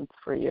happens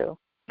for you.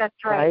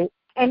 That's right.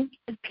 And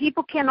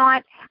people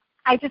cannot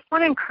 – I just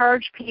want to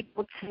encourage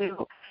people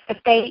to, if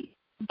they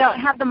don't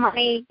have the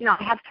money,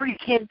 I have 3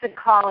 kids in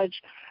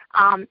college,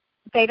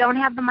 they don't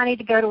have the money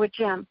to go to a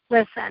gym.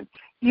 Listen,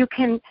 you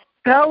can –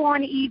 go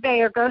on eBay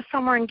or go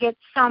somewhere and get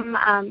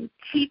some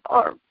cheap,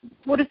 or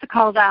what is it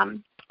called?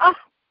 On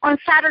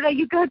Saturday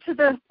you go to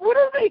the, what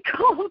are they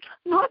called?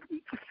 Not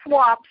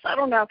swaps, I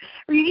don't know.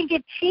 Or you can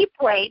get cheap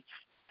weights,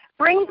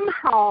 bring them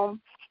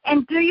home,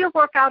 and do your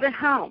workout at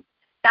home.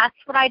 That's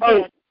what I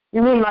did.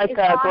 You mean like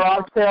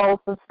garage sales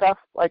and stuff,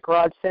 like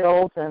garage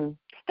sales and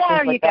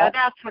there you like go. that?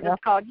 That's what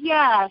it's called.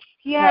 Yes.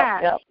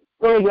 Yeah.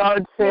 Little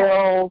yard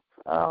sales.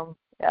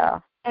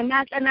 And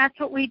that's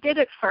what we did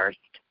at first.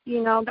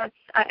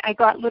 I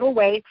got little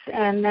weights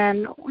and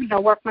then,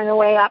 worked my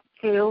way up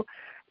to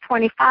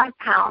 25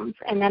 pounds.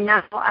 And then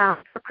now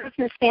for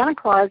Christmas, Santa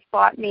Claus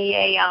bought me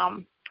a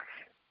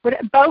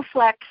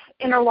Bowflex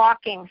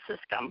interlocking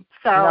system.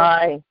 So,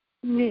 nice.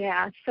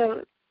 Yeah,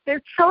 so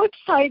they're so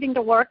exciting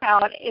to work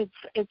out.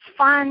 It's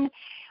fun.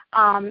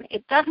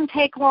 It doesn't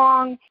take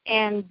long,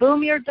 and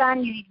boom, you're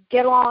done. You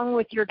get along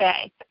with your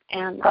day.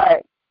 And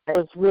right. It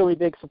was really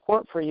big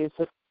support for you.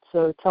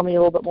 So tell me a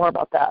little bit more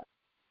about that.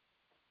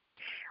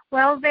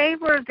 Well, they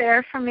were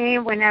there for me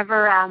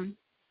whenever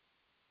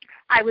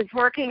I was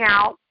working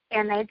out,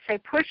 and they'd say,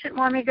 push it,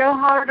 Mommy, go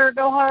harder.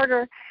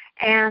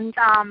 And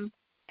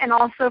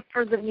also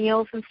for the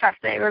meals and stuff,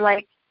 they were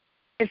like,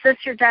 is this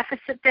your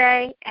deficit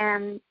day?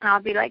 And I'll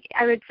be like,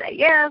 I would say,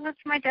 yeah, that's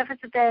my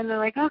deficit day. And they're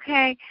like,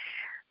 okay.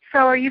 So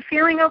are you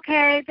feeling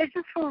okay? They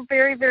just were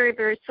very, very,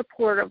 very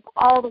supportive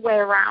all the way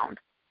around.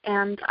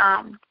 And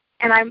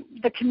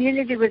the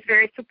community was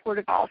very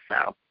supportive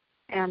also.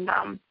 And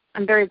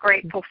I'm very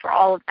grateful for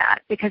all of that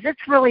because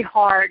it's really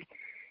hard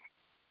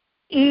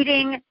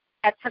eating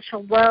at such a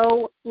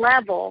low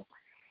level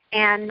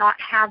and not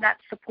have that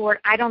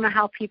support. I don't know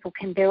how people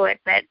can do it,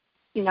 but,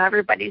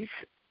 everybody's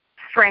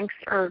strengths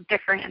are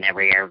different in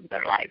every area of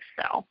their life.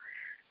 So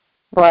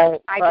I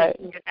just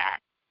needed that.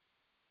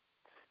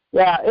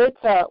 Yeah,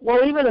 it's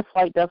even a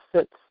slight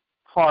deficit's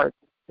hard.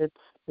 It's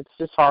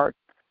just hard.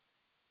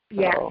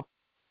 Yeah. So,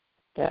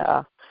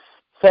 yeah.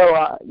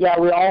 So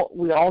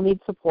we all need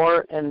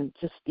support, and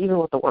just even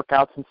with the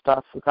workouts and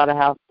stuff, we gotta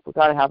have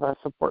a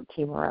support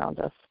team around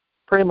us.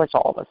 Pretty much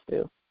all of us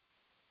do.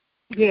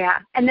 Yeah,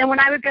 and then when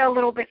I would go a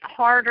little bit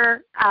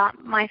harder,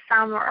 my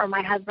son or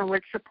my husband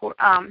would support,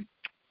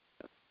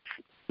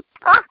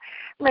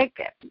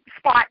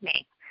 spot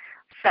me.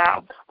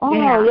 So,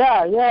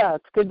 yeah.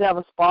 It's good to have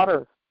a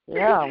spotter.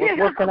 Yeah, with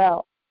working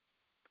out.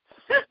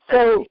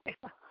 So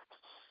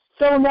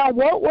now,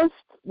 what was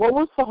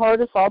the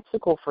hardest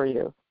obstacle for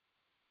you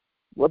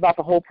about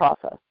the whole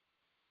process?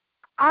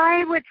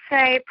 I would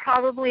say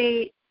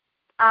probably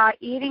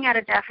eating at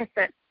a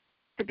deficit,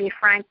 to be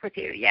frank with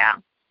you, yeah.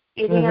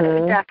 Eating at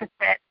a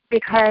deficit,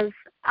 because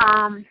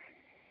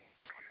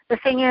the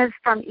thing is,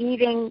 from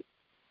eating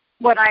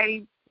what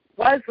I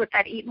was with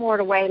that Eat More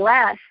to Weigh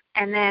Less,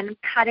 and then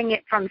cutting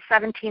it from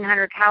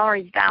 1,700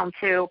 calories down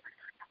to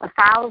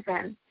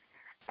 1,000,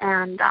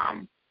 and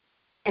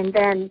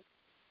then,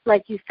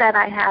 like you said,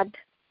 I had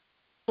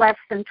less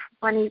than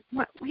 20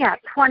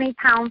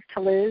 pounds to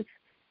lose.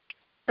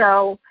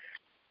 So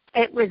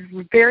it was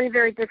very,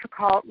 very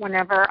difficult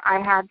whenever I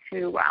had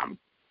to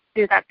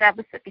do that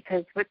deficit,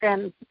 because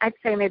within, I'd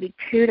say maybe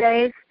 2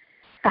 days,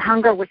 the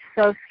hunger was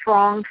so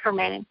strong for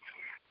me.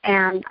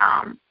 And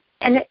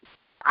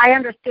I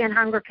understand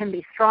hunger can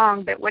be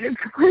strong, but when it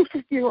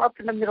pushes you up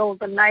in the middle of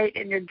the night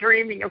and you're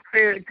dreaming of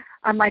food,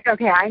 I'm like,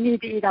 okay, I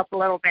need to eat up a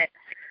little bit.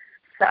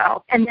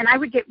 So, and then I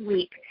would get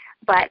weak,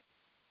 but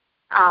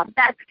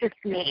that's just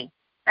me.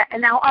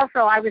 And now also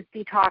I was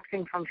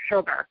detoxing from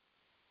sugar.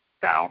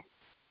 So,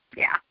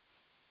 yeah.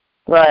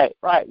 Right.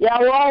 Yeah,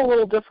 we're all a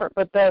little different,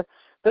 but there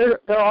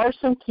are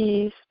some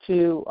keys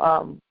to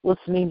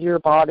listening to your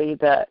body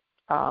that,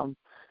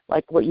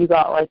 like what you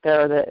got right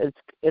there, that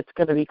it's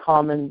going to be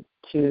common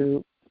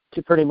to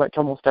pretty much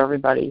almost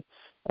everybody,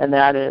 and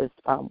that is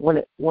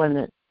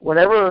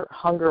whenever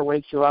hunger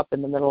wakes you up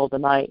in the middle of the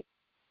night,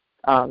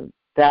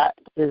 that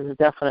is a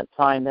definite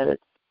sign that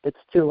it's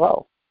too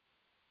low.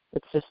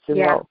 It's just too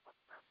low.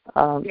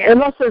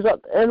 Unless there's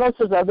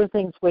other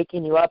things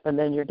waking you up, and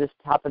then you just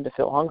happen to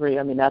feel hungry.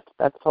 I mean, that's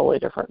totally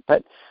different.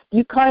 But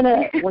you kind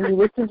of, when you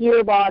listen to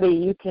your body,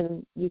 you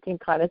can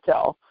kind of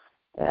tell.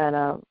 And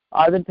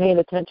I've been paying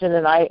attention,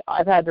 and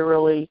I've had to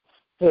really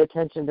pay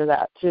attention to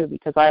that too,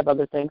 because I have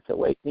other things that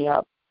wake me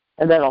up,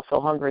 and then I'll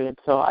feel hungry. And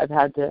so I've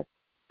had to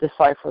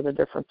decipher the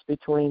difference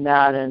between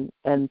that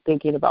and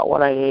thinking about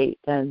what I ate,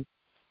 and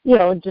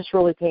just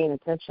really paying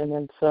attention.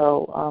 And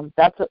so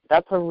that's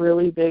a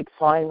really big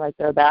sign right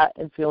there, that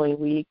and feeling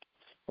weak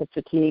and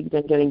fatigued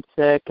and getting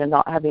sick and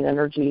not having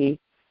energy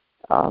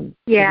to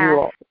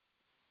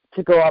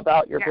go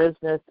about your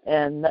business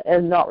and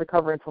not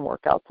recovering from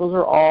workouts. Those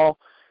are all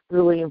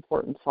really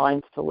important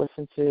signs to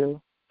listen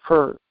to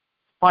for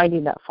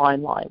finding that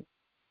fine line.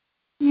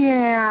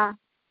 Yeah.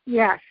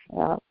 Yes.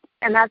 Yeah.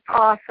 And that's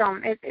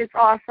awesome. It's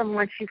awesome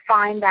once you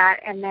find that,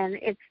 and then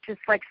it's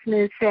just like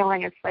smooth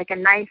sailing. It's like a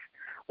nice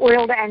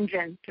oiled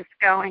engine, just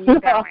going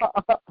and going.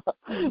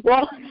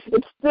 Well,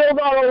 it's still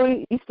not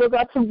always, you still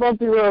got some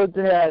bumpy roads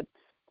ahead.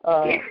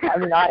 I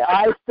mean,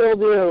 I still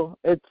do.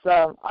 It's,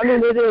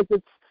 it is.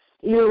 It's,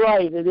 you're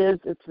right. It is.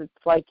 It's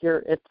like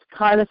it's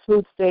kind of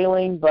smooth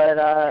sailing, but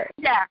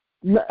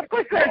only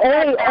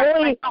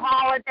like the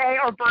holiday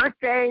or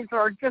birthdays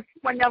or just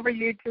whenever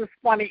you just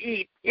want to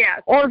eat.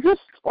 Yes. Or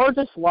just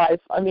life.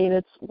 I mean,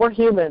 we're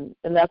human,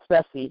 and that's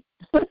messy.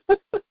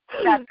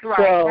 That's right.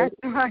 So,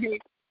 that's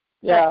right.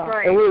 Yeah, that's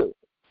right. And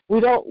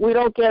we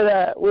don't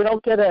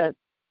get to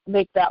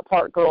make that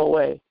part go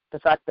away. The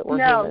fact that we're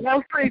human.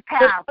 No free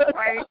pass,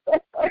 right?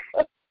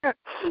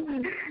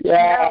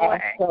 Yeah.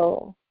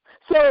 No,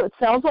 so it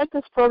sounds like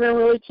this program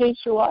really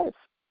changed your life.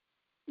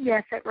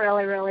 Yes, it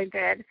really, really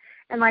did.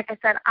 And like I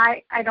said,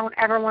 I don't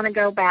ever want to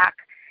go back.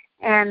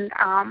 And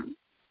I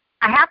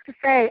have to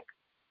say,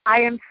 I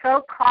am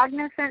so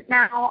cognizant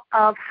now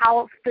of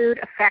how food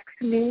affects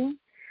me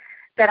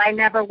that I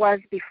never was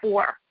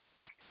before.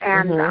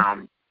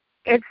 And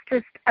it's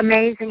just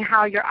amazing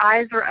how your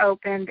eyes are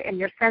opened and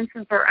your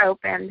senses are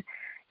opened.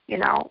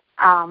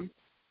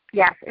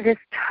 Yes, it has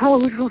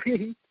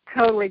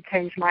totally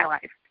changed my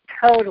life.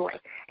 Totally.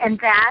 And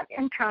that,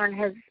 in turn,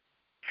 has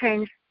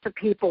changed the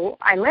people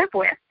I live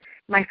with,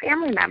 my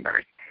family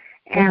members.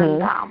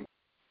 And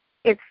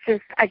it's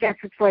just, I guess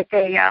it's like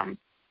an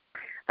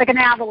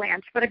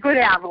avalanche, but a good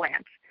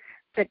avalanche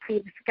that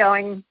keeps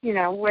going,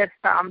 with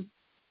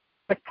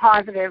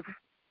positive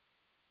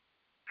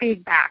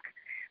feedback.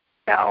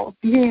 So,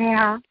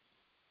 yeah.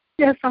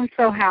 Yes, I'm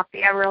so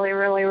happy. I really,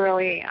 really,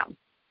 really am.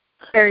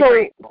 Very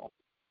grateful.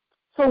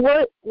 So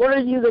what are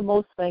you the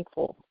most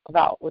thankful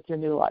about with your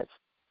new life?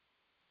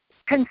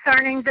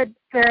 Concerning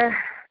the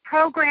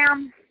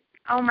program,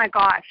 oh my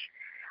gosh,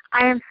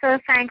 I am so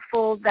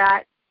thankful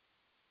that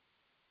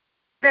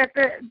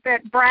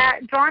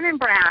John and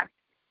Brad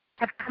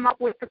have come up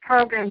with the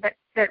program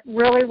that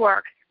really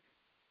works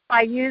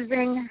by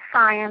using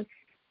science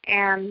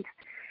and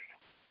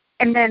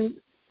then,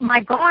 my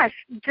gosh,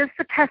 just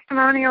the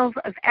testimonials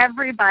of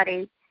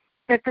everybody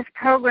that this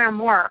program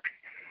works.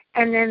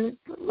 And then,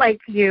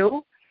 like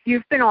you've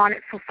been on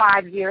it for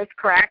 5 years,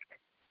 correct?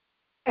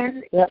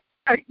 And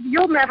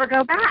you'll never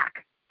go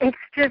back. It's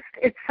just,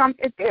 it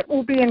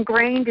will be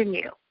ingrained in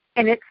you.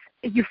 And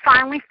you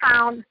finally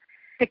found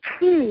the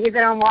key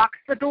that unlocks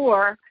the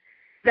door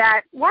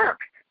that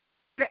works.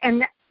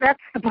 And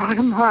that's the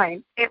bottom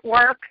line. It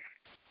works.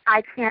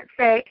 I can't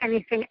say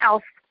anything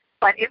else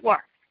but it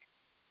works.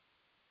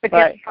 But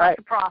Right, just for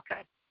the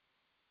profit.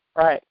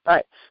 Right.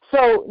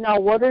 So now,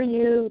 what are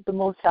you the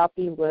most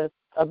happy with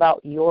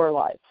about your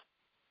life?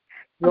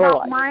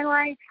 My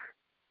life,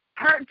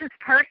 just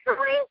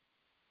personally?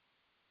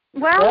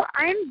 Well, Yep.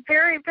 I'm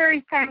very,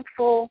 very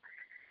thankful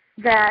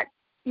that,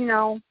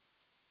 that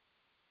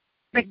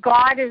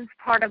God is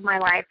part of my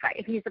life.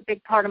 He's a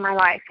big part of my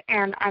life.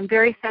 And I'm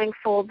very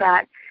thankful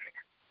that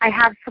I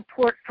have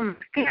support from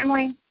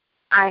family.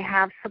 I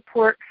have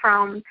support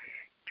from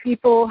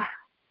people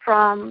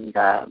from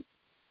the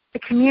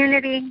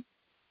community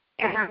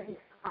and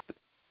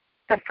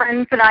the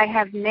friends that I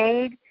have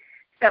made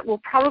that will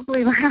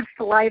probably last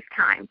a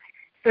lifetime.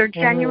 They're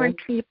genuine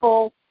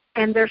people,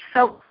 and they're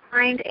so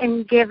kind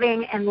and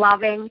giving and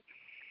loving,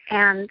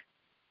 and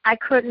I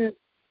couldn't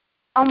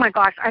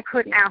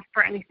ask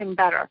for anything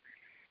better.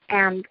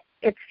 And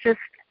it's just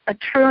a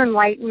true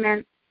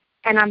enlightenment,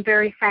 and I'm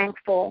very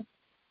thankful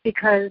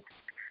because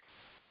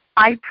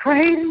I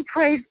prayed and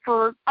prayed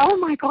for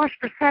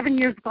 7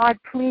 years. God,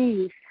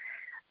 please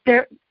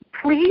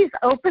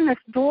open this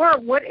door.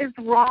 What is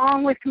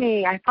wrong with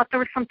me? I thought there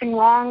was something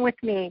wrong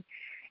with me.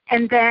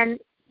 And then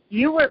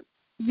you were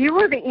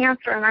the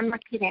answer, and I'm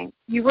not kidding.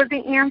 You were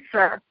the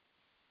answer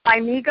by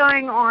me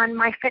going on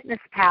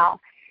MyFitnessPal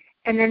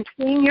and then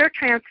seeing your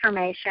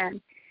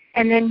transformation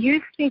and then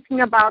you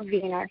speaking about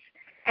Venus,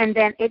 and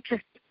then it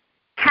just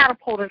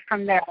catapulted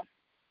from there.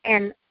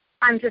 And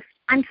I'm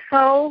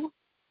so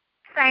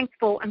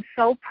thankful and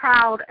so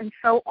proud and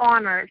so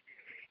honored,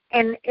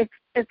 and it's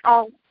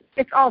all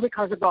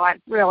because of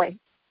God, really.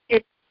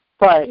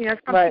 Right.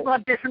 Some people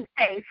have different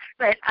faiths,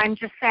 but I'm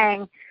just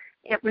saying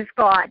it was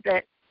God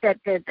that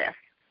did this.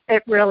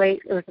 It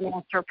was an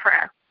answer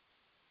prayer.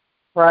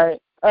 Right.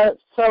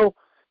 So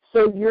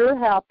you're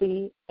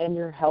happy and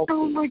you're healthy.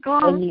 Oh my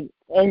God. And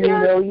you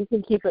know you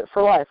can keep it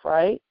for life,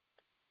 right?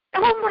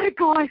 Oh my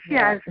gosh,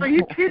 yes. Are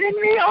you kidding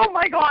me? Oh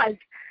my gosh.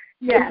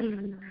 Yes.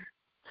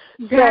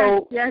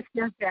 Yes.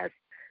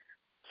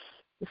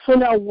 So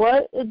now,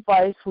 what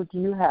advice would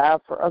you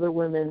have for other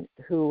women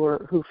who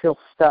feel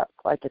stuck,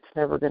 like it's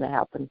never going to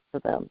happen for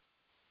them?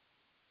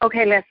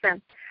 Okay,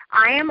 listen.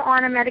 I am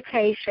on a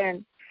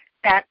medication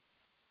that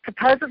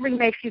supposedly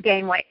makes you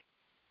gain weight.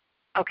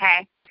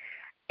 Okay?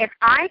 If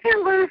I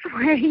can lose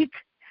weight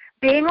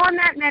being on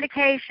that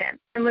medication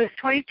and lose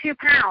 22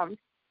 pounds,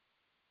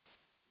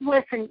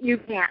 listen, you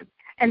can.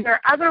 And there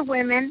are other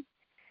women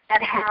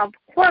that have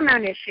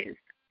hormone issues,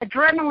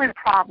 adrenaline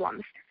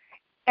problems,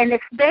 and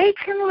if they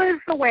can lose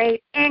the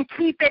weight and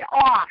keep it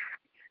off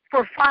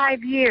for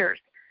 5 years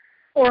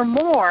or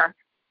more,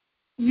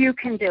 you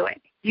can do it.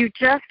 You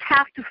just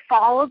have to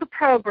follow the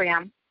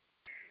program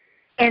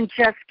and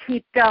just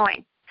keep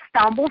going.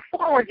 Stumble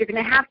forward. You're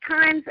going to have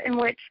times in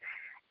which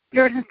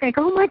you're going to think,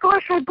 oh, my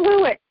gosh, I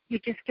blew it. You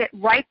just get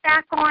right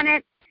back on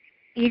it,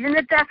 even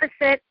the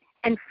deficit,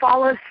 and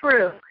follow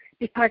through,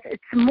 because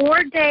it's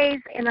more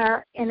days in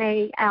a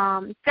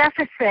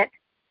deficit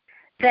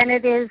than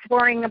it is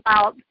worrying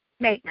about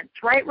maintenance.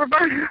 Right,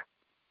 Roberta?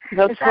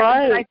 That's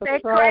right. Did I say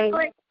it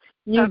correctly?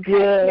 You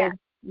did. Yeah.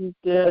 You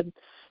did.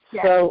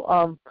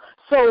 Yeah.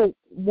 So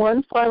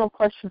one final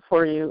question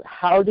for you: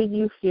 how did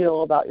you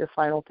feel about your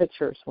final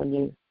pictures when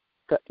you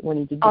did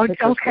the pictures?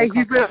 Okay,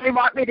 you really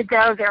want me to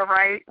go there,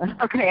 right?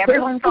 Okay,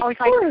 everyone's always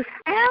like, oh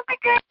my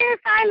goodness,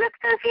 I look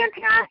so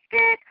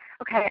fantastic.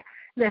 Okay,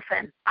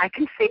 listen, I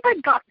can see my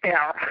gut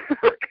there.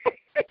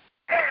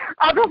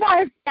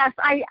 Otherwise, yes,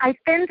 I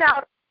thinned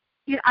out.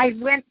 I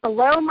went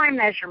below my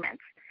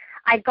measurements.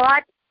 I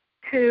got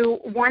to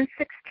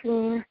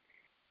 116.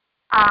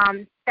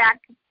 I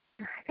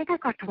think I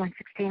got to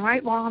 116,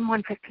 right? Well, I'm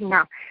 115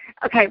 now.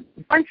 Okay,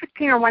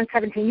 116 or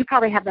 117. You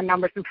probably have the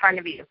numbers in front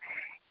of you.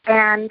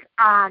 And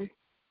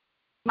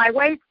my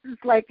weight is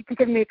like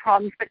giving me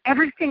problems, but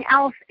everything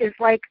else is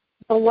like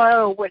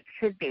below what it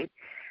should be.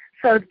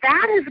 So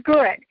that is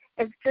good.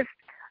 It's just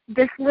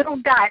this little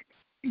gut,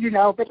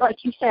 but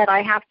like you said,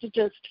 I have to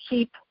just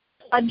keep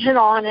plunging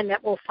on and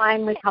it will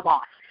finally come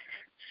off.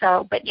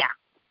 So, but yeah.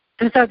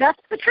 And so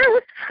that's the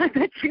truth. I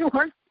bet you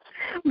weren't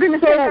going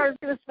to say I was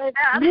going to say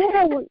that.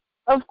 Yeah,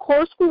 of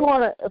course we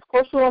want to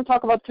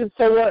talk about too.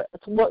 So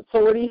what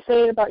are you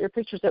saying about your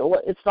pictures? That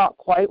it's not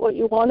quite what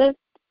you wanted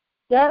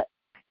yet?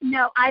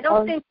 No, I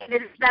don't think that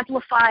it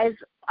exemplifies.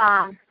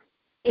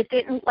 It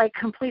didn't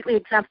completely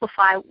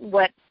exemplify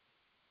what.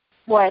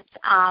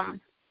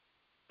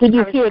 Did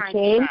you see a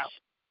change?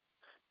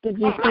 Did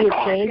you see a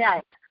change?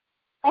 Yes.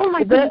 Oh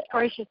my goodness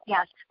gracious,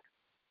 yes.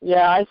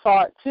 Yeah, I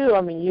saw it too. I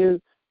mean, you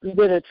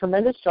did a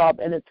tremendous job,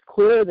 and it's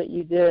clear that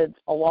you did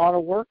a lot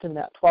of work in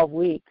that 12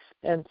 weeks.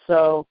 And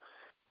so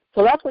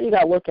that's what you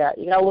got to look at.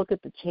 You got to look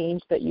at the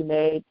change that you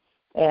made,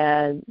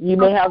 and you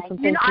may have some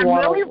things I'm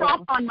really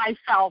rough on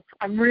myself.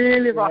 I'm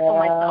really rough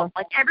on myself.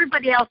 Like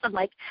everybody else, I'm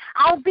like,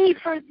 I'll be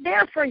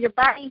there for you,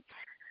 buddy.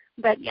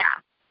 But yeah.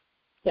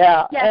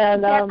 Yeah. Yes,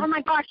 and oh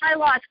my gosh, I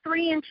lost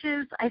 3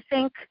 inches, I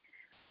think,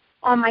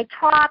 on my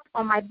top,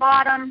 on my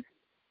bottom.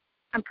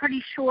 I'm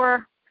pretty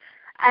sure.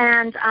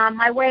 And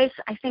my waist,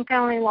 I think I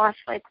only lost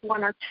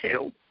 1 or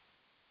 2.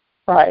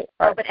 Right.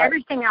 So, but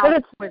everything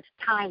else was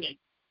tiny.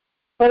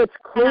 But it's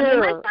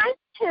clear. And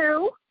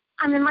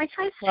I'm in my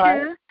size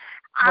 2.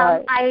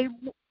 Right.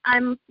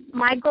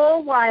 My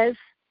goal was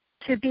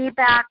to be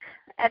back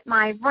at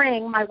my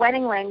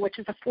wedding ring, which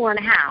is a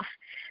 4.5.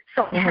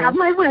 So I have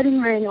my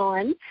wedding ring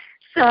on.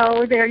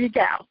 So there you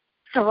go.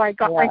 So I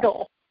got my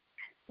goal.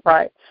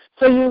 Right.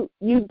 So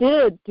you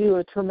did do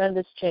a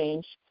tremendous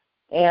change,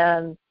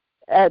 and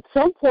at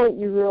some point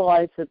you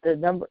realized that the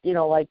number,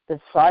 like the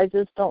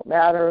sizes don't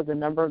matter, the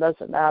number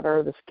doesn't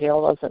matter, the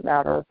scale doesn't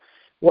matter.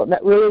 What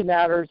really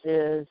matters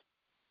is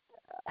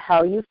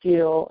how you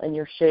feel and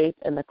your shape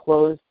and the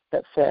clothes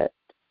that fit.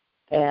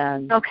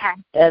 And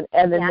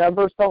and the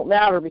numbers don't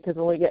matter, because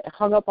when we get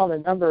hung up on the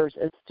numbers,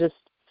 it's just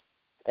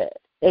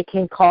it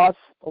can cause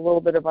a little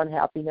bit of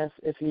unhappiness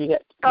if you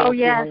get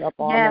hung up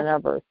on the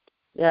numbers.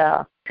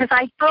 Yeah. Because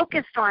I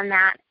focused on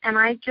that, and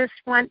I just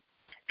want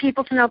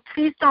people to know,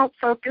 please don't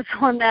focus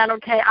on that,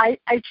 okay? I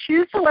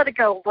choose to let it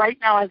go right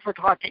now as we're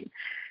talking,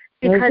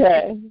 because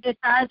it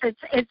does.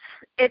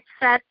 It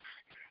sets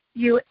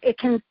you. It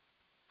can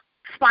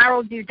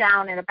spiral you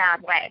down in a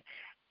bad way.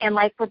 And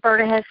like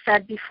Roberta has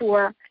said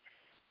before,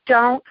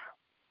 don't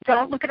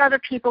look at other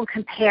people and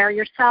compare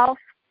yourself.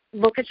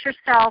 Look at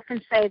yourself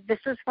and say, this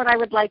is what I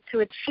would like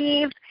to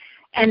achieve,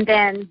 and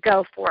then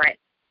go for it.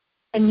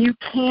 And you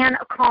can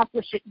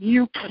accomplish it.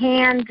 You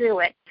can do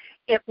it.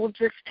 It will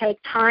just take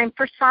time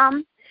for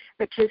some,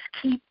 but just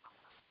keep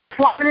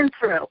plugging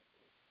through.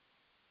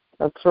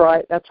 That's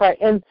right. That's right.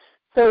 And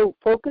so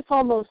focus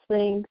on those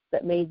things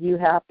that made you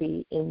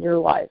happy in your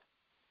life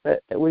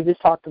that we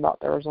just talked about.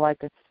 There was like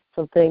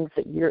some things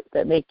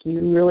that make you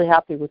really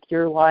happy with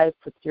your life,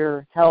 with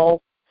your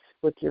health,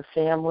 with your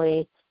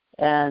family,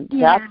 and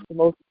that's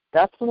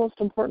the most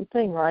important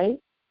thing, right?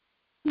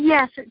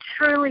 Yes, it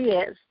truly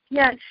is.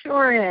 Yeah, it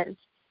sure is.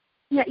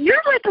 Yeah,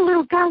 you're like a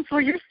little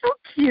counselor. You're so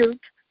cute.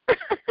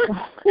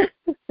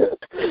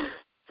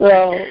 So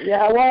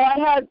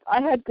I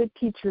had good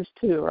teachers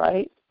too,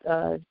 right?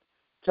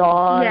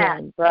 John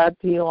and Brad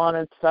Pilon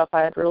and stuff.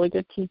 I had really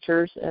good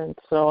teachers, and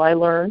so I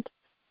learned,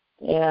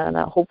 and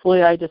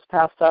hopefully I just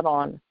passed that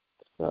on.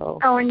 So.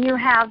 Oh, and you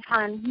have,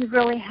 hon. You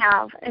really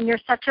have, and you're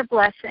such a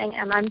blessing,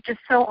 and I'm just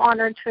so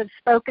honored to have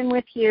spoken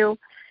with you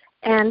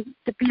and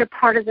to be a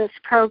part of this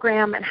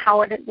program and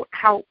how it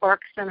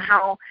works and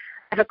how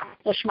I've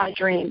accomplished my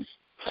dreams.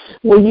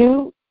 Well,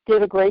 you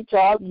did a great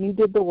job. You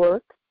did the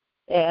work,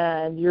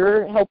 and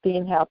you're healthy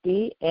and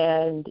happy,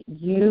 and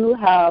you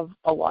have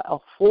a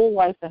full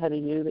life ahead of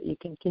you that you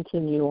can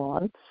continue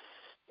on.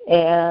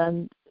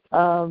 And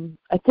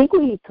I think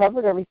we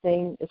covered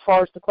everything as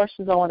far as the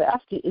questions I want to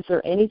ask you. Is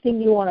there anything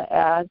you want to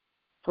add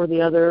for the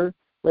other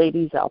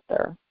ladies out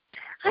there?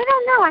 I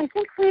don't know. I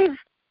think we've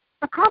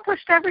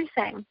accomplished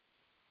everything.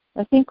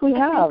 I think we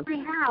have.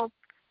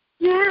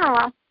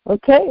 Yeah.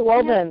 Okay,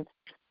 well then,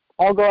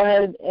 I'll go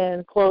ahead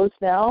and close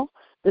now.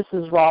 This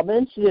is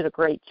Robin. She did a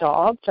great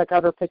job. Check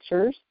out her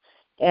pictures.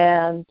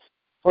 And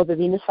for the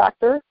Venus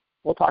Factor,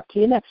 we'll talk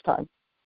to you next time.